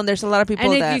not alone. There's a lot of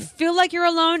people and if you feel like you're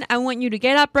alone, I want you to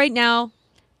get up right now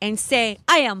and say,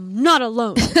 I am not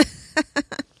alone.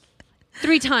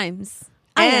 3 times.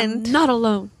 I am not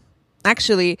alone.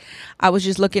 Actually, I was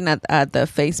just looking at the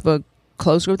Facebook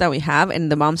close group that we have,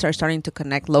 and the moms are starting to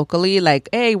connect locally. Like,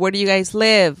 hey, where do you guys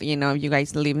live? You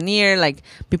guys live near. Like,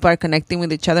 people are connecting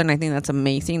with each other, and I think that's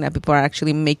amazing that people are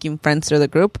actually making friends through the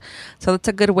group. So that's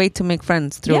a good way to make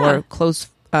friends through our close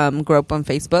group on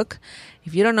Facebook.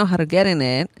 If you don't know how to get in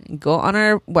it, go on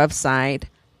our website,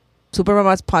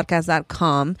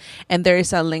 supermamaspodcast.com, and there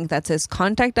is a link that says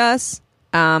contact us.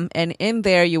 And in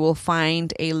there you will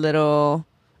find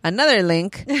another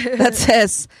link that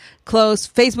says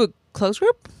Facebook close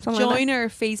group. Join our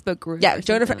Facebook group. Yeah,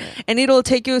 join and it'll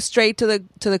take you straight to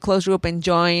the close group and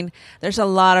join. There's a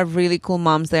lot of really cool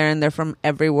moms there, and they're from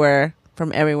everywhere.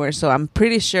 So I'm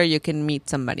pretty sure you can meet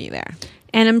somebody there.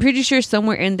 And I'm pretty sure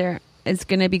somewhere in there is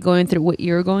going to be going through what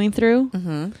you're going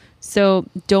through. So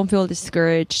don't feel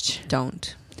discouraged.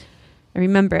 Don't. And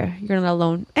remember, you're not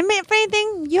alone. And if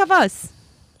anything, you have us.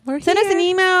 Send us an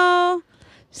email,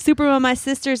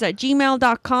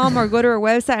 supermamasisters@gmail.com, or go to our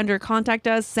website under contact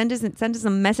us. Send us a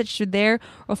message through there,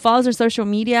 or follow us on social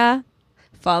media.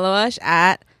 Follow us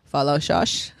at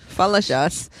 _supermamas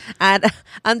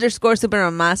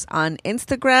on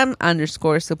Instagram,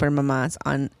 _supermamas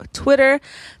on Twitter,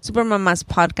 Supermamas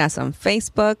Podcast on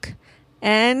Facebook,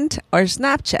 and our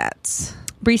Snapchats.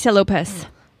 Brisa Lopez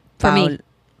for me.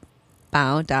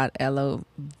 Bow.love.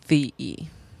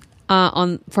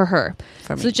 For her.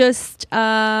 For me. So just,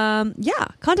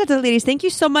 contact us, ladies. Thank you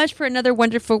so much for another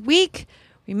wonderful week.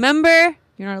 Remember,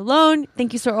 you're not alone.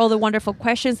 Thank you for all the wonderful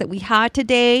questions that we had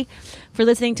today, for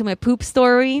listening to my poop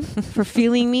story, for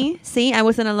feeling me. See, I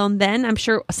wasn't alone then. I'm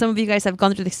sure some of you guys have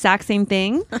gone through the exact same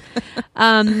thing.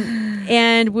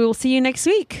 And we will see you next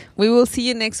week. We will see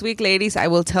you next week, ladies. I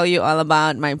will tell you all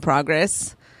about my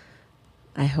progress.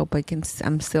 I hope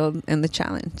I'm still in the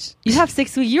challenge. You have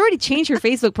 6 weeks. You already changed your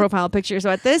Facebook profile picture. So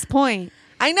at this point,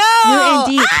 I know. you're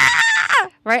in deep.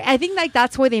 Right? I think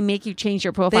that's why they make you change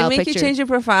your profile They make picture. you change your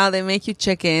profile. They make you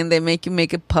check in. They make you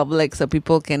make it public so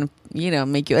people can,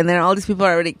 make you. And then all these people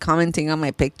are already commenting on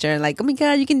my picture. Like, oh my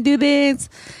God, you can do this.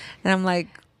 And I'm like.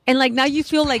 And like now you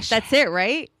feel like that's it,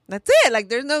 right? That's it. Like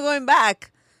there's no going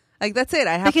back. Like that's it.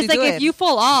 I have Because to do it. like if you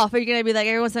fall off, you're going to be like,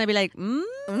 everyone's going to be like,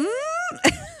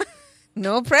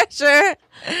 No pressure.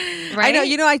 Right? I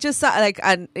know. I just saw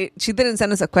she didn't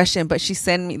send us a question, but she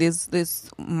sent me this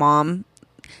mom.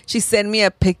 She sent me a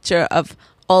picture of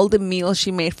all the meals she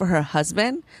made for her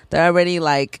husband. They're already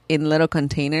like in little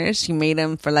containers. She made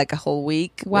them for like a whole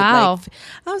week. Wow.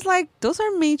 I was like, those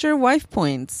are major wife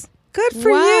points. Good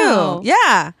for Wow. you.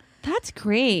 Yeah. That's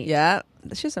great. Yeah.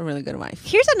 She's a really good wife.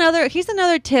 Here's another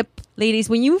tip, ladies.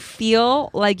 When you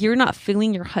feel like you're not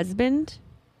feeling your husband,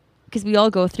 because we all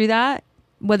go through that,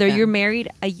 whether you're married,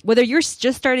 whether you're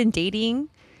just starting dating,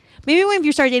 maybe when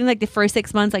you start dating like the first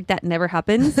 6 months, like that never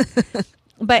happens.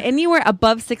 But anywhere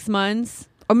above 6 months,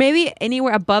 or maybe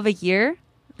anywhere above a year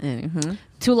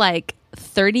to like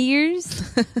 30 years,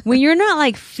 when you're not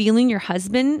like feeling your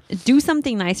husband, do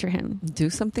something nice for him. Do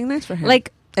something nice for him.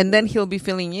 Like, and then he'll be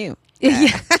feeling you.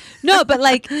 yeah. No, but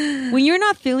like when you're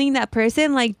not feeling that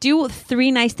person, like do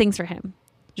 3 nice things for him.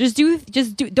 Just do.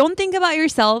 Don't think about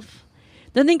yourself.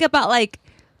 Don't think about like,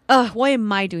 why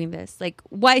am I doing this? Like,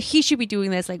 why he should be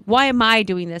doing this? Like, why am I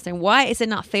doing this? And why is it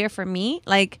not fair for me?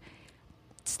 Like,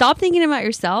 stop thinking about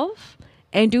yourself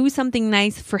and do something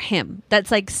nice for him.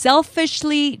 That's like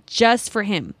selfishly just for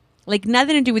him. Like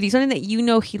nothing to do with you. Something that you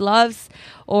know he loves,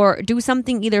 or do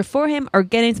something either for him or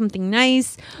get him something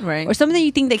nice, Right. or something that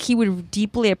you think that he would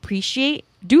deeply appreciate.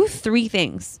 Do 3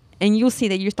 things. And you'll see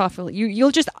that you're thoughtful.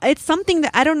 You'll just, it's something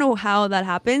that I don't know how that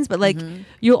happens, but like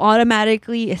you'll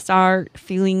automatically start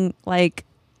feeling like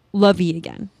lovey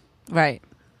again. Right.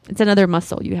 It's another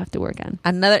muscle you have to work on.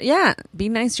 Be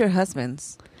nice to your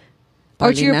husbands.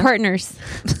 Or to your Paulina. partners.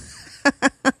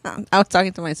 I was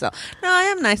talking to myself. No, I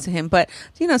am nice to him, but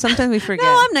sometimes we forget.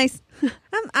 No, I'm nice.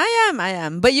 I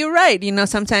am. But you're right.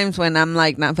 Sometimes when I'm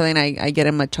like not feeling, I get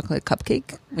him a chocolate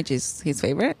cupcake, which is his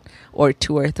favorite, or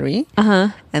 2 or 3.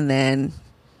 And then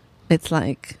it's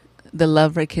like the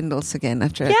love rekindles again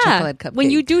after a chocolate cupcake. When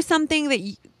you do something that,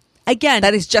 again,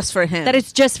 that is just for him. That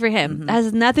is just for him. That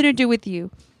has nothing to do with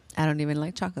you. I don't even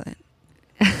like chocolate.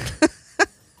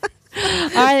 All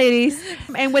right, ladies.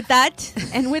 And with that,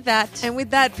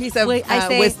 piece of I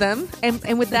say, wisdom.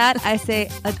 And with that, I say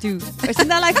adieu. Isn't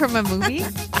that like from a movie?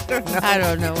 I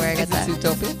don't know where I got that.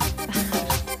 Zootopia.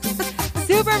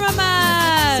 Super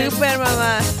Mama! Super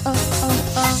Mama.